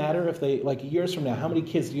really matter if they, years from now, how many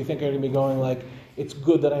kids do you think are going to be going it's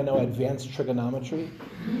good that I know advanced trigonometry?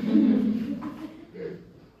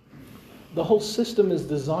 The whole system is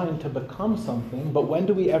designed to become something, but when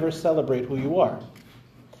do we ever celebrate who you are?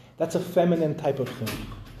 That's a feminine type of thing.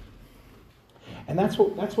 And that's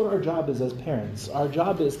what our job is as parents. Our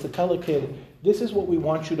job is to tell a kid, this is what we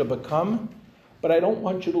want you to become, but I don't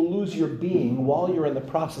want you to lose your being while you're in the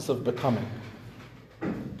process of becoming.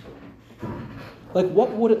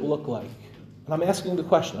 What would it look like? And I'm asking the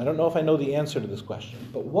question. I don't know if I know the answer to this question,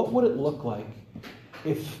 but what would it look like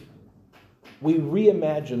if we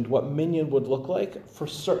reimagined what minyan would look like for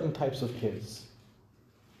certain types of kids?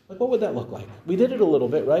 What would that look like? We did it a little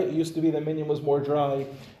bit, right? It used to be that minyan was more dry,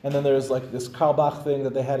 and then there's this Kalbach thing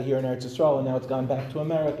that they had here in Eretz Yisrael, and now it's gone back to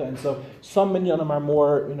America, and so some minyanim are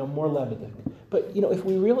more Lebedik. But, if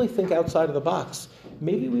we really think outside of the box,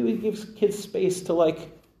 maybe we would give kids space to,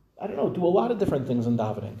 do a lot of different things in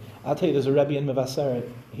davening. I'll tell you, there's a Rebbe in Mevaseret.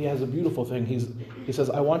 He has a beautiful thing. He says,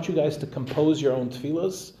 I want you guys to compose your own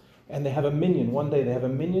tefillas, and they have a minyan. One day they have a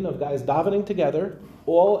minyan of guys davening together,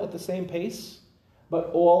 all at the same pace, but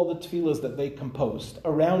all the tefillas that they composed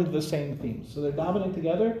around the same themes. So they're davening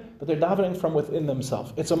together, but they're davening from within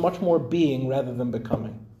themselves. It's a much more being rather than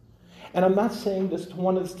becoming. And I'm not saying this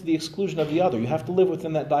one is to the exclusion of the other. You have to live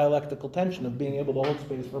within that dialectical tension of being able to hold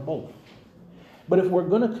space for both. But if we're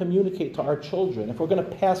going to communicate to our children, if we're going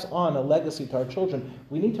to pass on a legacy to our children,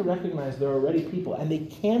 we need to recognize they're already people, and they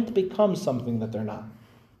can't become something that they're not.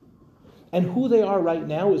 And who they are right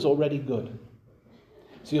now is already good.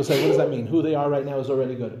 So you'll say, what does that mean? Who they are right now is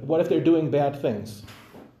already good. What if they're doing bad things?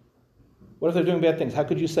 What if they're doing bad things? How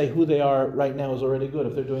could you say who they are right now is already good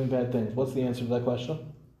if they're doing bad things? What's the answer to that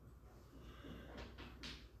question?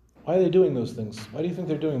 Why are they doing those things? Why do you think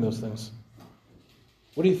they're doing those things?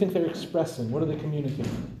 What do you think they're expressing? What are they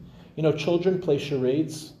communicating? Children play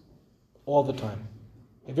charades all the time.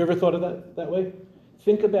 Have you ever thought of that way?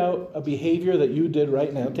 Think about a behavior that you did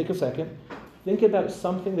right now. Take a second. Think about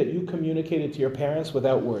something that you communicated to your parents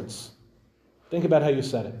without words. Think about how you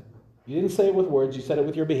said it. You didn't say it with words, you said it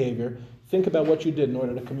with your behavior. Think about what you did in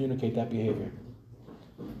order to communicate that behavior.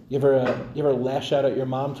 You ever lash out at your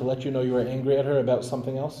mom to let you know you were angry at her about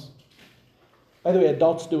something else? By the way,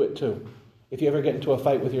 adults do it too. If you ever get into a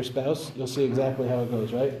fight with your spouse, you'll see exactly how it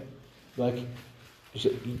goes, right?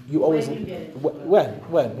 You always...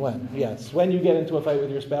 When? Yes. When you get into a fight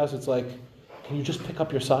with your spouse, it's like, can you just pick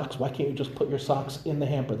up your socks? Why can't you just put your socks in the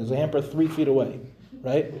hamper? There's a hamper 3 feet away,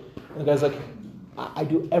 right? And the guy's like, I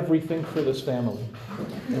do everything for this family.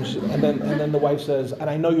 And then the wife says, and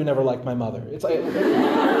I know you never liked my mother. It's like...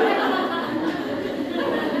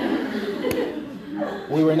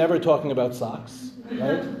 We were never talking about socks,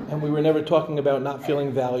 right? And we were never talking about not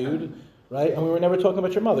feeling valued, right? And we were never talking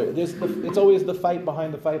about your mother. It's always the fight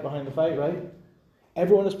behind the fight behind the fight, right?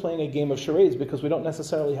 Everyone is playing a game of charades because we don't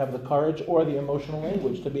necessarily have the courage or the emotional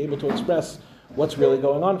language to be able to express what's really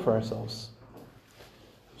going on for ourselves.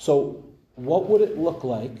 So what would it look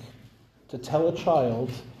like to tell a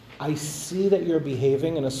child, I see that you're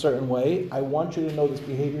behaving in a certain way. I want you to know this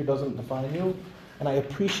behavior doesn't define you. and I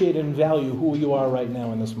appreciate and value who you are right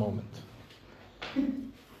now in this moment.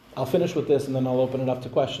 I'll finish with this and then I'll open it up to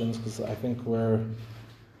questions because I think we're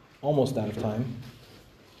almost out of time.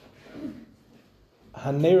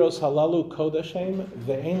 Haneros halalu kodeshem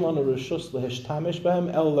ve'ein lanu reshus lehishtamesh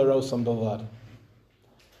behem el lerosam bilvad.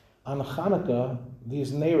 On Chanukah,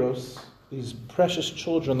 these neros, these precious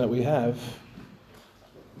children that we have,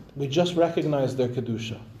 we just recognize their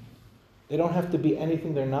kedusha. They don't have to be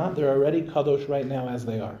anything they're not. They're already kadosh right now as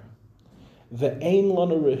they are. Ve'ein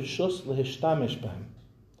lanu reshus lehishtamesh behem.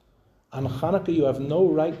 On Chanukah, you have no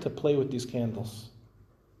right to play with these candles.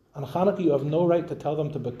 On Chanukah, you have no right to tell them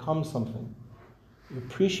to become something. You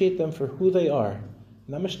appreciate them for who they are.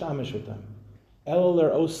 Namishhtamish with them. El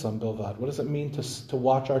osam bilvad. What does it mean to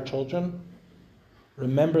watch our children?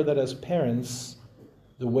 Remember that as parents,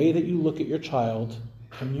 the way that you look at your child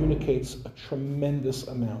communicates a tremendous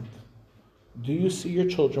amount. Do you see your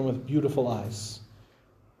children with beautiful eyes?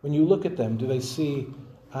 When you look at them, do they see,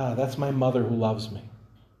 that's my mother who loves me?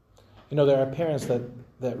 You know, there are parents that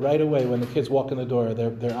right away when the kids walk in the door,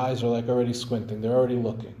 their eyes are like already squinting. They're already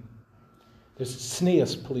looking. There's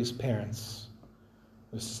SNEAS police parents.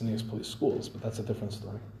 There's SNEAS police schools, but that's a different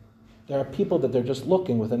story. There are people that they're just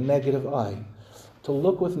looking with a negative eye. To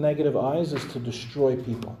look with negative eyes is to destroy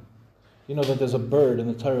people. You know that there's a bird in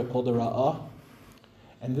the Torah called the Ra'ah,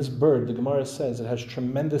 and this bird, the Gemara says, it has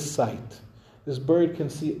tremendous sight. This bird can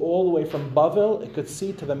see all the way from Bavel, it could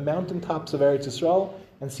see to the mountaintops of Eretz Yisrael,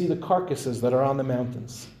 and see the carcasses that are on the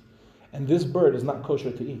mountains. And this bird is not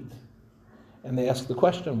kosher to eat. And they ask the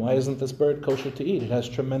question, why isn't this bird kosher to eat? It has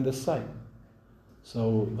tremendous sight.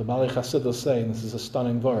 So the Bali Chassidus say, and this is a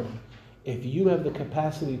stunning word, if you have the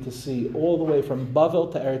capacity to see all the way from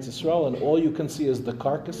Bavel to Eretz Yisrael and all you can see is the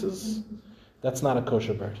carcasses, that's not a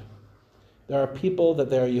kosher bird. There are people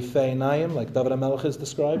that they are Yefei Nayim, like David HaMelech is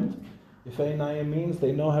described. Yefei Nayim means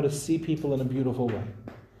they know how to see people in a beautiful way.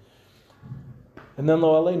 And then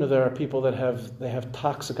Lo Aleinu, there are people that have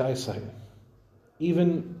toxic eyesight.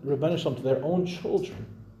 Even Rebbeinu Shalom, to their own children,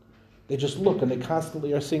 they just look and they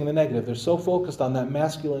constantly are seeing the negative. They're so focused on that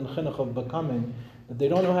masculine chinuch of becoming that they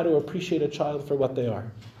don't know how to appreciate a child for what they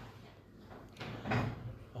are.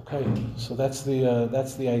 Okay, so that's the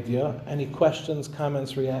idea. Any questions,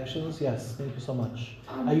 comments, reactions? Yes, thank you so much.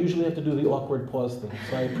 I usually have to do the awkward pause thing,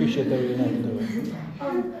 so I appreciate that we didn't have to do it.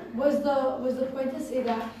 Was the point to say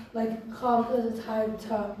that Chanukah is a time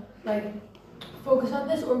to focus on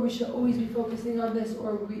this, or we should always be focusing on this,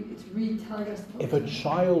 or it's retelling us? If a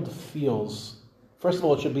child feels, first of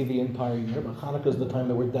all, it should be the entire year, but Chanukah is the time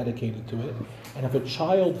that we're dedicated to it. And if a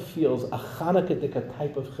child feels a Chanukah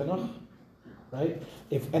type of chinuch, right?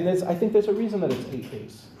 I think there's a reason that it's 8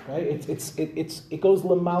 days, right? It goes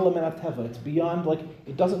lemala min hateva. It's beyond,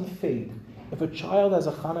 it doesn't fade. If a child has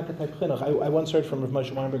a Chanukah type chinuch, I once heard from Rav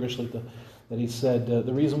Moshe Weinberger Shlita that he said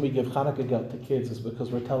the reason we give Chanukah gelt to kids is because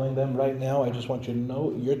we're telling them right now, I just want you to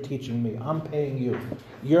know, you're teaching me, I'm paying you,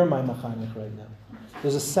 you're my machanech right now.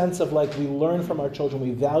 There's a sense of we learn from our children,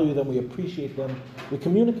 we value them, we appreciate them, we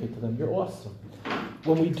communicate to them, you're awesome.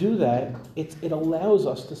 When we do that, it allows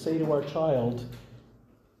us to say to our child,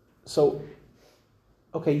 so,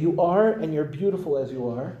 okay, you are and you're beautiful as you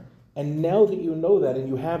are, and now that you know that and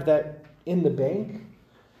you have that in the bank,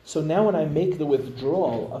 so now when I make the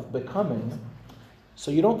withdrawal of becoming, so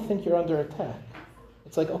you don't think you're under attack.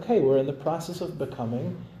 It's okay, we're in the process of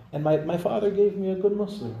becoming, and my father gave me a good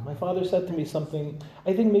musar. My father said to me something,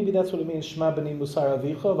 I think maybe that's what it means, Shema b'ni musar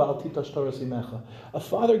avicha v'al titash Torah simecha. A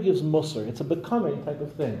father gives musar, it's a becoming type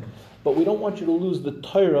of thing. But we don't want you to lose the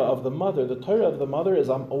Torah of the mother. The Torah of the mother is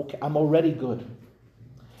I'm already good.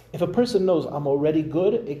 If a person knows I'm already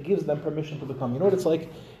good, it gives them permission to become. You know what it's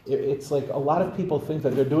like? It's like a lot of people think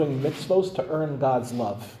that they're doing mitzvos to earn God's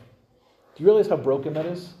love. Do you realize how broken that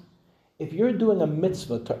is? If you're doing a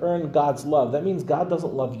mitzvah to earn God's love, that means God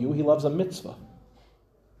doesn't love you, He loves a mitzvah.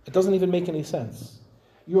 It doesn't even make any sense.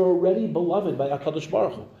 You're already beloved by HaKadosh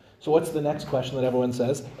Baruch Hu. So what's the next question that everyone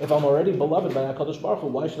says? If I'm already beloved by HaKadosh Baruch Hu,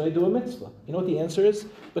 why should I do a mitzvah? You know what the answer is?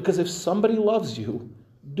 Because if somebody loves you,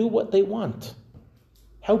 do what they want.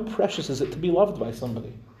 How precious is it to be loved by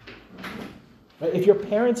somebody? Right? If your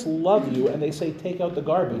parents love you and they say, take out the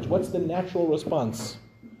garbage, what's the natural response?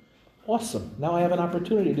 Awesome. Now I have an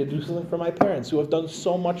opportunity to do something for my parents who have done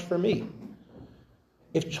so much for me.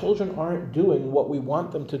 If children aren't doing what we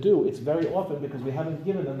want them to do, it's very often because we haven't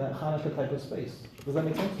given them that Chanukah type of space. Does that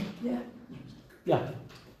make sense? Yeah. Yeah.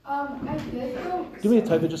 I feel Do me a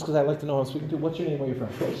type just because I like to know who I'm speaking to. What's your name? Where are you from?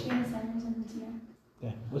 Shana Summers in the team.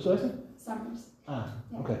 Yeah. What should I say? Summers. Ah,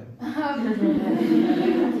 okay.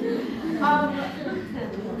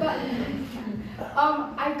 But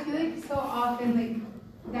I feel like so often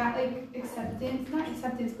like that acceptance, not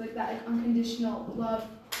acceptance, but that like unconditional love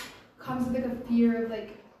comes with like a fear of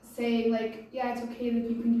like saying like, yeah, it's okay, like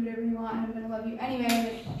you can do whatever you want and I'm gonna love you anyway. And,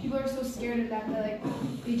 like people are so scared of that like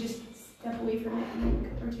they just step away from it and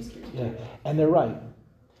like are too scared to do it. And they're right.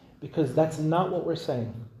 Because that's not what we're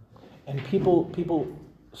saying. And people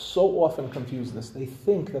so often confuse this. They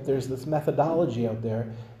think that there's this methodology out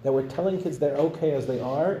there that we're telling kids they're okay as they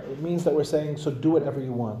are. It means that we're saying, so do whatever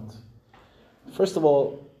you want. First of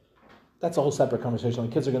all, that's a whole separate conversation.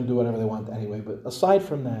 Like, kids are going to do whatever they want anyway. But aside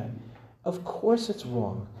from that, of course it's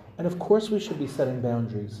wrong. And of course we should be setting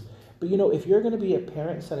boundaries. But if you're going to be a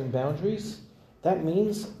parent setting boundaries, that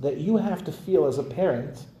means that you have to feel as a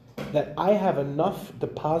parent that I have enough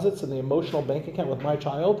deposits in the emotional bank account with my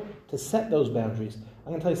child to set those boundaries.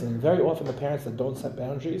 I'm going to tell you something. Very often the parents that don't set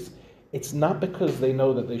boundaries, it's not because they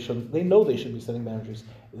know that they shouldn't. They know they should be setting boundaries.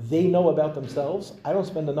 They know about themselves. I don't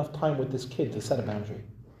spend enough time with this kid to set a boundary.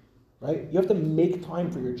 Right? You have to make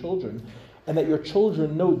time for your children, and that your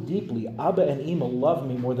children know deeply, Abba and Ima love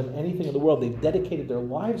me more than anything in the world. They've dedicated their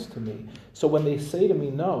lives to me. So when they say to me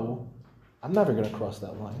no, I'm never going to cross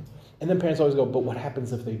that line. And then parents always go, but what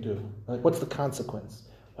happens if they do? Like, what's the consequence?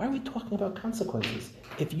 Why are we talking about consequences?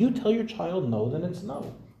 If you tell your child no, then it's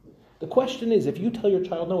no. The question is, if you tell your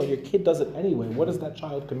child no and your kid does it anyway, what is that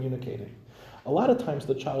child communicating? A lot of times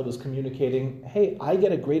the child is communicating, hey, I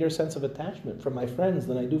get a greater sense of attachment from my friends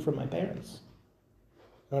than I do from my parents.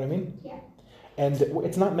 You know what I mean? Yeah. And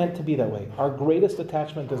it's not meant to be that way. Our greatest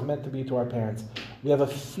attachment is meant to be to our parents. We have a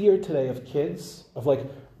fear today of kids, of like,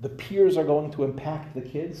 the peers are going to impact the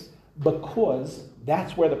kids, because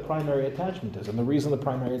that's where the primary attachment is. And the reason the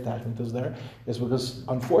primary attachment is there is because,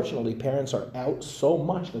 unfortunately, parents are out so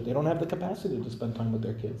much that they don't have the capacity to spend time with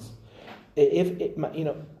their kids.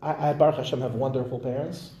 I Baruch Hashem have wonderful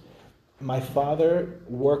parents. My father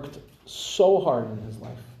worked so hard in his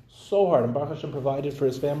life, so hard, and Baruch Hashem provided for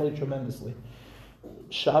his family tremendously.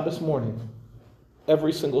 Shabbos morning,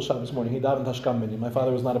 every single Shabbos morning, he davened Hashkam Minyan. My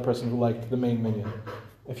father was not a person who liked the main Minyan,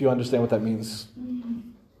 if you understand what that means.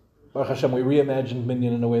 Baruch Hashem, we reimagined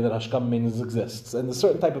Minyan in a way that Hashkam Minyan exists. And there's a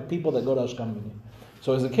certain type of people that go to Hashkam Minyan.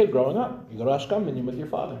 So as a kid growing up, you go to Hashkam Minyan with your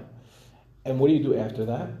father. And what do you do after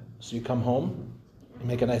that? So you come home, you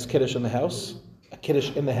make a nice kiddush in the house. A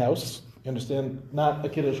kiddush in the house. You understand? Not a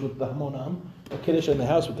kiddush with the hamonam. A kiddush in the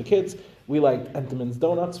house with the kids. We like Entenmann's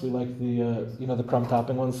donuts. We like the crumb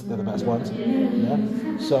topping ones. They're the best ones. Yeah.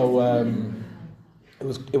 So it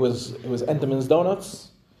was Entenmann's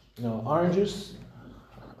donuts. Orange juice.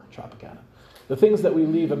 Tropicana. The things that we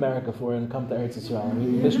leave America for and come to Eretz Yisrael, and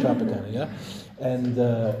we miss Tropicana, yeah? And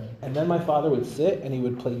then my father would sit and he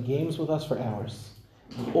would play games with us for hours.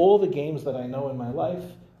 And all the games that I know in my life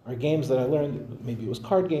are games that I learned. Maybe it was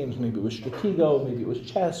card games, maybe it was Stratego, maybe it was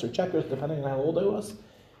chess or checkers, depending on how old I was.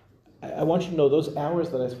 I want you to know those hours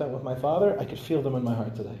that I spent with my father, I could feel them in my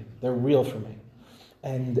heart today. They're real for me.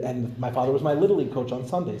 And my father was my Little League coach on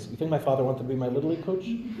Sundays. You think my father wanted to be my Little League coach?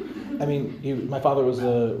 I mean, my father was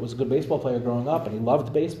a good baseball player growing up, and he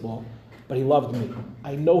loved baseball, but he loved me.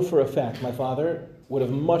 I know for a fact my father would have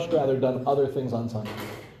much rather done other things on Sunday.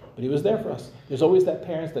 But he was there for us. There's always that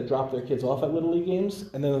parents that drop their kids off at Little League games,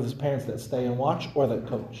 and then there's parents that stay and watch, or that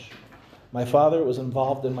coach. My father was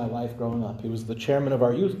involved in my life growing up. He was the chairman of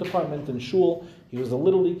our youth department in shul. He was the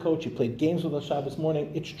Little League coach. He played games with us Shabbos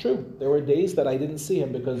morning. It's true. There were days that I didn't see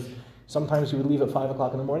him because sometimes he would leave at 5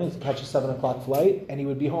 o'clock in the morning to catch a 7 o'clock flight, and he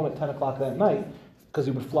would be home at 10 o'clock that night because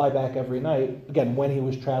he would fly back every night, again, when he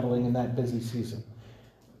was traveling in that busy season.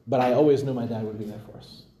 But I always knew my dad would be there for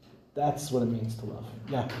us. That's what it means to love.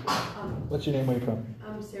 Yeah. What's your name? Where are you from?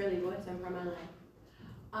 I'm Sarah Lee Woods. I'm from LA.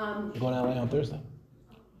 You're going to LA on Thursday.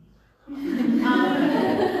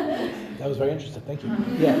 That was very interesting. Thank you.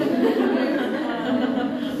 Yeah.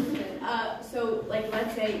 So,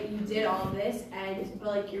 let's say you did all of this,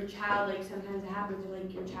 but your child, sometimes it happens, or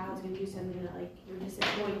your child's gonna do something that you're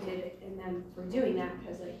disappointed in them for doing that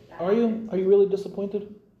because that Are you really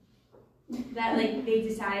disappointed? That they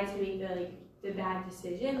decided to make the bad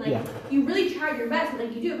decision. Yeah. You really tried your best,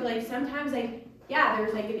 and you do it, but sometimes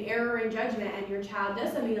there's an error in judgment, and your child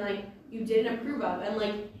does something you didn't approve of,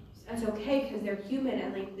 and that's okay because they're human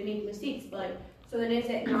and they make mistakes. But so then is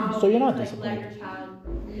it not? So you're not let disappointed. your child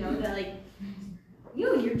know that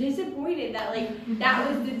you're disappointed that that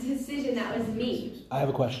was the decision that was made. I have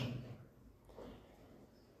a question.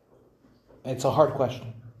 It's a hard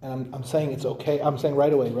question, and I'm saying it's okay. I'm saying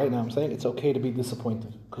right away, right now, I'm saying it's okay to be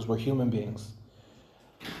disappointed because we're human beings.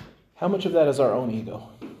 How much of that is our own ego?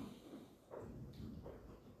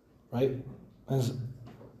 Right? As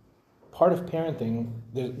part of parenting,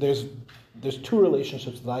 there's there's two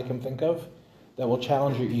relationships that I can think of that will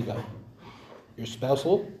challenge your ego. Your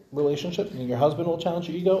spousal relationship, and your husband will challenge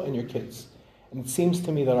your ego, and your kids. And it seems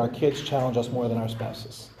to me that our kids challenge us more than our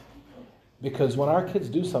spouses. Because when our kids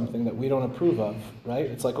do something that we don't approve of, right,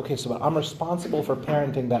 it's like, okay, so I'm responsible for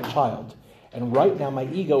parenting that child. And right now my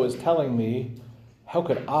ego is telling me, how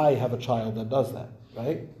could I have a child that does that,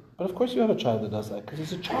 right? But of course you have a child that does that, because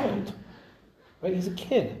he's a child, right? He's a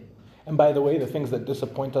kid. And by the way, the things that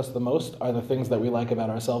disappoint us the most are the things that we like about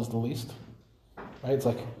ourselves the least, right? It's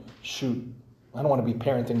like, shoot, I don't want to be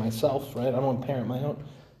parenting myself, right? I don't want to parent my own.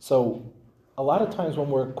 So a lot of times when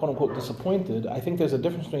we're quote-unquote disappointed, I think there's a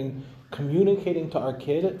difference between communicating to our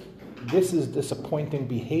kid, this is disappointing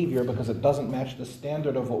behavior because it doesn't match the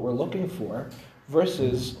standard of what we're looking for,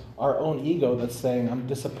 versus our own ego that's saying, I'm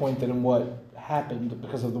disappointed in what happened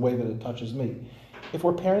because of the way that it touches me. If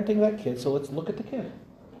we're parenting that kid, so let's look at the kid.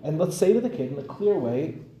 And let's say to the kid in a clear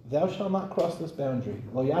way, thou shalt not cross this boundary.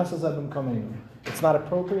 Lo yasazavim kameinu. It's not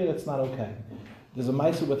appropriate, it's not okay. There's a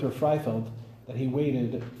Maisa with Rav Freifeld that he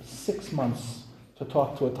waited 6 months to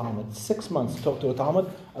talk to a Talmud. 6 months to talk to a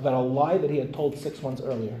Talmud about a lie that he had told 6 months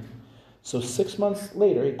earlier. So 6 months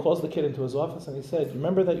later, he calls the kid into his office and he said,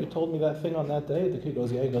 remember that you told me that thing on that day? The kid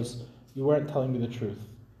goes, yeah. He goes, you weren't telling me the truth.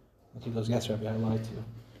 The kid goes, yes, Rabbi, I lied to you.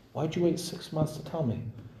 Why'd you wait 6 months to tell me?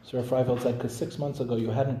 So Rav Freifeld said, because 6 months ago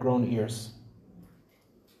you hadn't grown ears.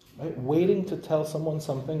 Right? Waiting to tell someone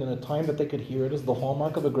something in a time that they could hear it is the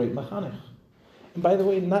hallmark of a great mechanech. And by the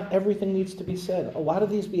way, not everything needs to be said. A lot of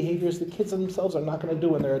these behaviors the kids themselves are not going to do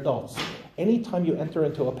when they're adults. Anytime you enter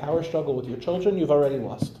into a power struggle with your children, you've already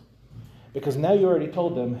lost. Because now you already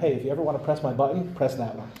told them, hey, if you ever want to press my button, press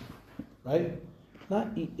that one. Right?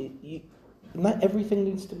 Not everything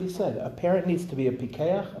needs to be said. A parent needs to be a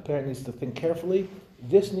pikeach. A parent needs to think carefully.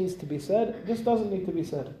 This needs to be said. This doesn't need to be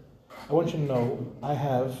said. I want you to know, I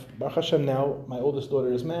have, Baruch Hashem now, my oldest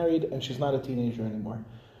daughter is married and she's not a teenager anymore.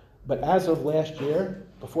 But as of last year,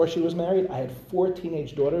 before she was married, I had 4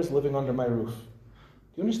 teenage daughters living under my roof.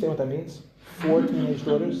 Do you understand what that means? 4 teenage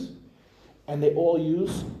daughters. And they all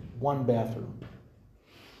use one bathroom.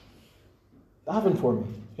 Daven for me.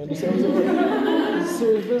 You understand what I'm saying? It's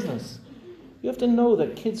serious business. You have to know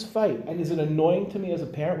that kids fight. And is it annoying to me as a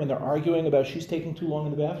parent when they're arguing about she's taking too long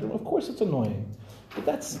in the bathroom? Of course it's annoying. But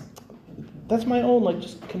that's my own, like,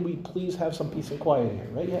 just can we please have some peace and quiet here,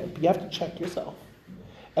 right? You have to check yourself.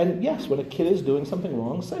 And yes, when a kid is doing something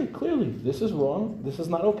wrong, say clearly, this is wrong, this is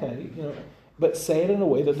not okay, but say it in a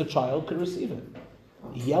way that the child could receive it.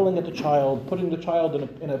 Yelling at the child, putting the child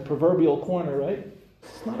in a proverbial corner, right?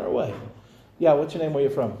 It's not our way. Yeah, what's your name? Where are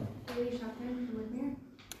you from?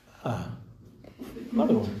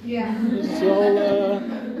 Another one. Yeah.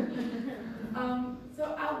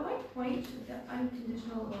 So at what point should the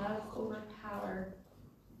unconditional love overpower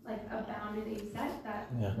like a boundary that you set that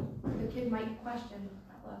the kid might question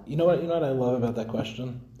that love? You know what I love about that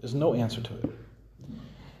question? There's no answer to it.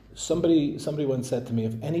 Somebody once said to me,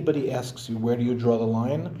 if anybody asks you where do you draw the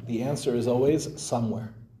line, the answer is always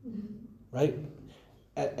somewhere. Right?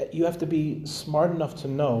 You have to be smart enough to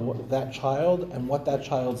know that child and what that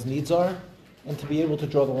child's needs are, and to be able to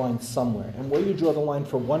draw the line somewhere. And where you draw the line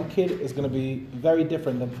for one kid is going to be very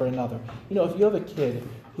different than for another. If you have a kid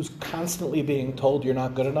who's constantly being told you're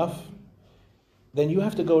not good enough, then you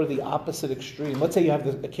have to go to the opposite extreme. Let's say you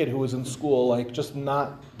have a kid who is in school, like just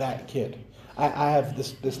not that kid. I have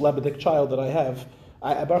this Lebedik child that I have.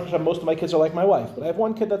 Most of my kids are like my wife, but I have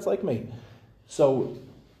one kid that's like me. So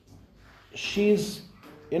she's,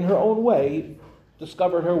 in her own way,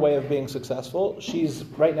 discovered her way of being successful. She's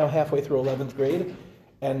right now halfway through 11th grade,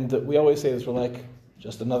 and we always say this, we're like,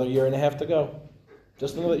 just another year and a half to go.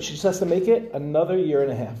 She just has to make it another year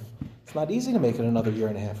and a half. It's not easy to make it another year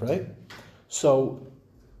and a half, right? So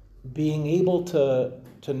being able to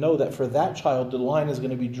know that for that child, the line is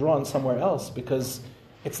going to be drawn somewhere else, because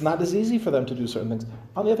it's not as easy for them to do certain things.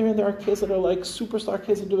 On the other hand, there are kids that are like superstar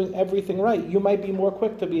kids and doing everything right. You might be more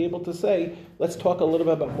quick to be able to say, let's talk a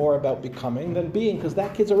little bit more about becoming than being, because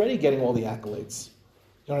that kid's already getting all the accolades.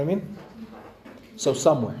 You know what I mean? So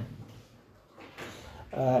somewhere.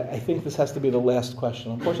 I think this has to be the last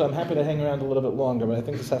question. Unfortunately, I'm happy to hang around a little bit longer, but I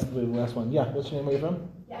think this has to be the last one. Yeah, what's your name? Where are you from?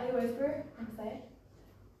 Yeah, Weisberg. I'm excited.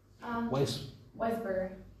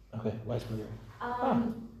 Weisberg. Okay, Weisberg.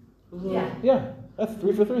 Yeah. That's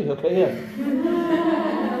 3 for 3. Okay, yeah.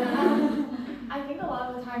 I think a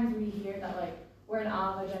lot of the times we hear that like we're an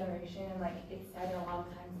Ava generation, and like it's said a lot of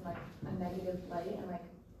times in like a negative light, and like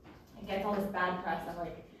it gets all this bad press of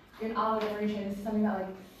like you're an Ava generation. This is something that like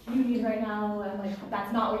you need right now, and like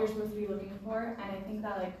that's not what you're supposed to be looking for. And I think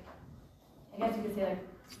that like I guess you could say like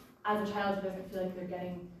as a child who doesn't feel like they're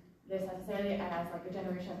getting this necessarily, and as like a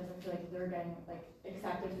generation that doesn't feel like they're getting like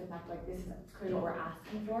accepted to the fact like this is clearly what we're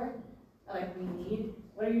asking for, or, like we need.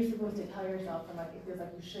 What are you supposed to tell yourself when like it feels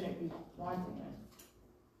like you shouldn't be wanting it?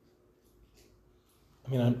 I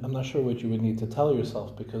mean, I'm not sure what you would need to tell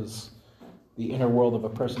yourself, because the inner world of a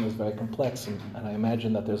person is very complex, and I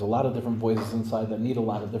imagine that there's a lot of different voices inside that need a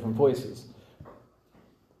lot of different voices,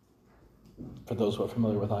 for those who are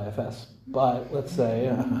familiar with IFS. But let's say,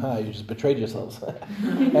 you just betrayed yourselves.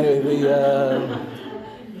 Anyway,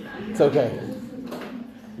 it's okay.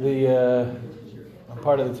 I'm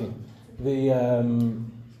part of the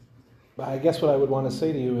team. I guess what I would want to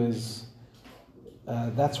say to you is,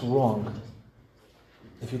 that's wrong.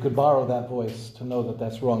 If you could borrow that voice to know that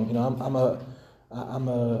that's wrong. You know, I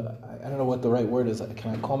don't know what the right word is.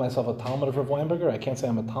 Can I call myself a Talmud of Rav Weinberger? I can't say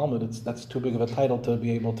I'm a Talmud. That's too big of a title to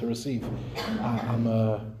be able to receive. I'm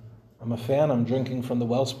a fan. I'm drinking from the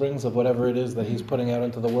well springs of whatever it is that he's putting out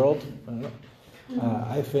into the world. I don't know.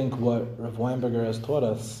 I think what Rav Weinberger has taught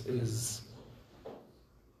us is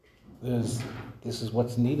this is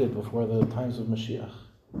what's needed before the times of Mashiach.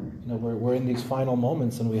 You know, we're in these final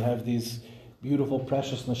moments, and we have these beautiful,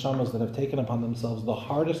 precious neshamas that have taken upon themselves the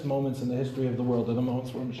hardest moments in the history of the world are the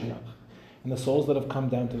moments for Mashiach. And the souls that have come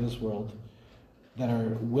down to this world that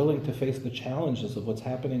are willing to face the challenges of what's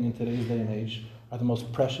happening in today's day and age are the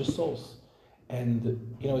most precious souls.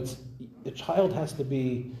 And, you know, the child has to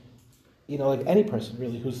be, you know, like any person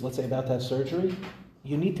really who's, let's say, about to have surgery,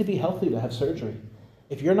 you need to be healthy to have surgery.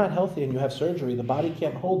 If you're not healthy and you have surgery, the body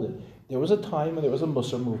can't hold it. There was a time when there was a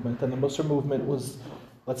Musar movement, and the Musar movement was,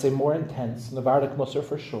 let's say, more intense. Navardic Musar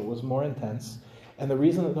for sure was more intense. And the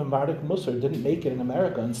reason that the Navardic Musar didn't make it in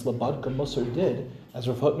America and Slobodka Musar did, as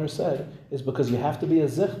Rav Hutner said, is because you have to be a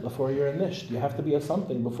zich before you're a nisht. You have to be a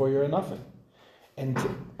something before you're a nothing. And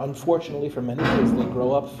unfortunately for many kids, they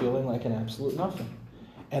grow up feeling like an absolute nothing.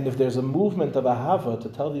 And if there's a movement of ahava to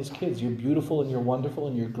tell these kids, you're beautiful and you're wonderful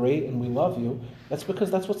and you're great and we love you, that's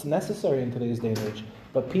because that's what's necessary in today's day and age.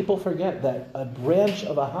 But people forget that a branch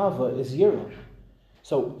of ahava is yira.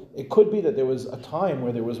 So it could be that there was a time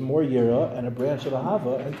where there was more yira and a branch of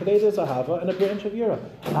ahava, and today there's ahava and a branch of yira.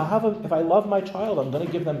 Ahava, if I love my child, I'm going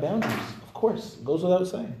to give them boundaries. Of course, it goes without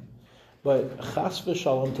saying. But chas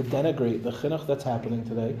v'shalom, to denigrate the chinuch that's happening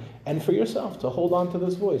today, and for yourself to hold on to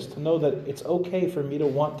this voice, to know that it's okay for me to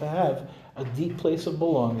want to have a deep place of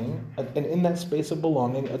belonging, and in that space of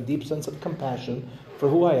belonging, a deep sense of compassion for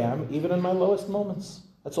who I am, even in my lowest moments.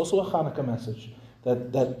 That's also a Chanukah message,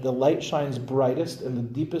 that the light shines brightest in the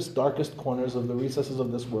deepest, darkest corners of the recesses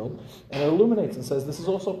of this world, and it illuminates and says, this is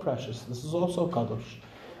also precious, this is also kadosh.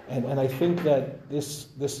 And I think that this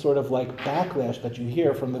sort of like backlash that you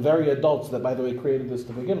hear from the very adults that, by the way, created this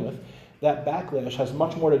to begin with, that backlash has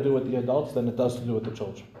much more to do with the adults than it does to do with the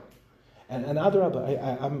children. And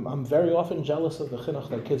Adrabah, I'm very often jealous of the chinuch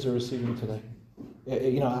that kids are receiving today.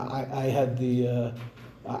 You know,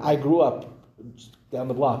 I grew up down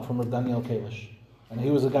the block from Rav Daniel Kalish, and he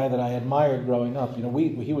was a guy that I admired growing up. You know,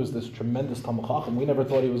 he was this tremendous Talmud Chacham. We never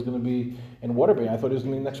thought he was going to be in Waterbury. I thought he was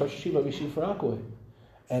going to be next Rosh Yeshiva V'Shiv for Akaway.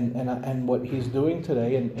 And what he's doing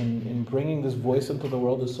today in bringing this voice into the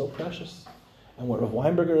world is so precious. And what Rav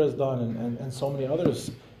Weinberger has done and so many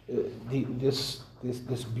others,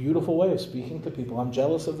 this beautiful way of speaking to people. I'm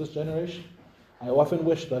jealous of this generation. I often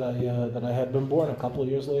wish that I had been born a couple of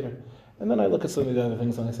years later. And then I look at some of the other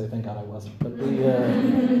things and I say, thank God I wasn't. But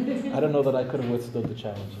I don't know that I could have withstood the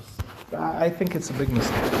challenges. I think it's a big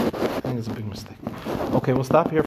mistake. Okay, we'll stop here.